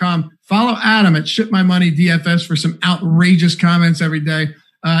Awesemo_com. Follow Adam at ShipMyMoneyDFS for some outrageous comments every day.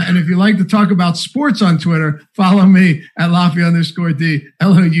 And if you like to talk about sports on Twitter, follow me at Laffy_D,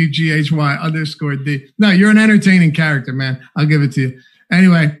 LOUGHY_D. No, you're an entertaining character, man. I'll give it to you.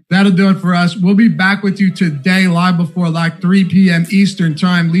 Anyway, that'll do it for us. We'll be back with you today, live before lock, 3 p.m. Eastern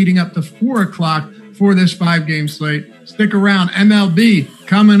time, leading up to 4 o'clock for this 5-game slate. Stick around. MLB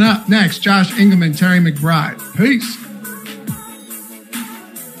coming up next. Josh Ingham and Terry McBride. Peace.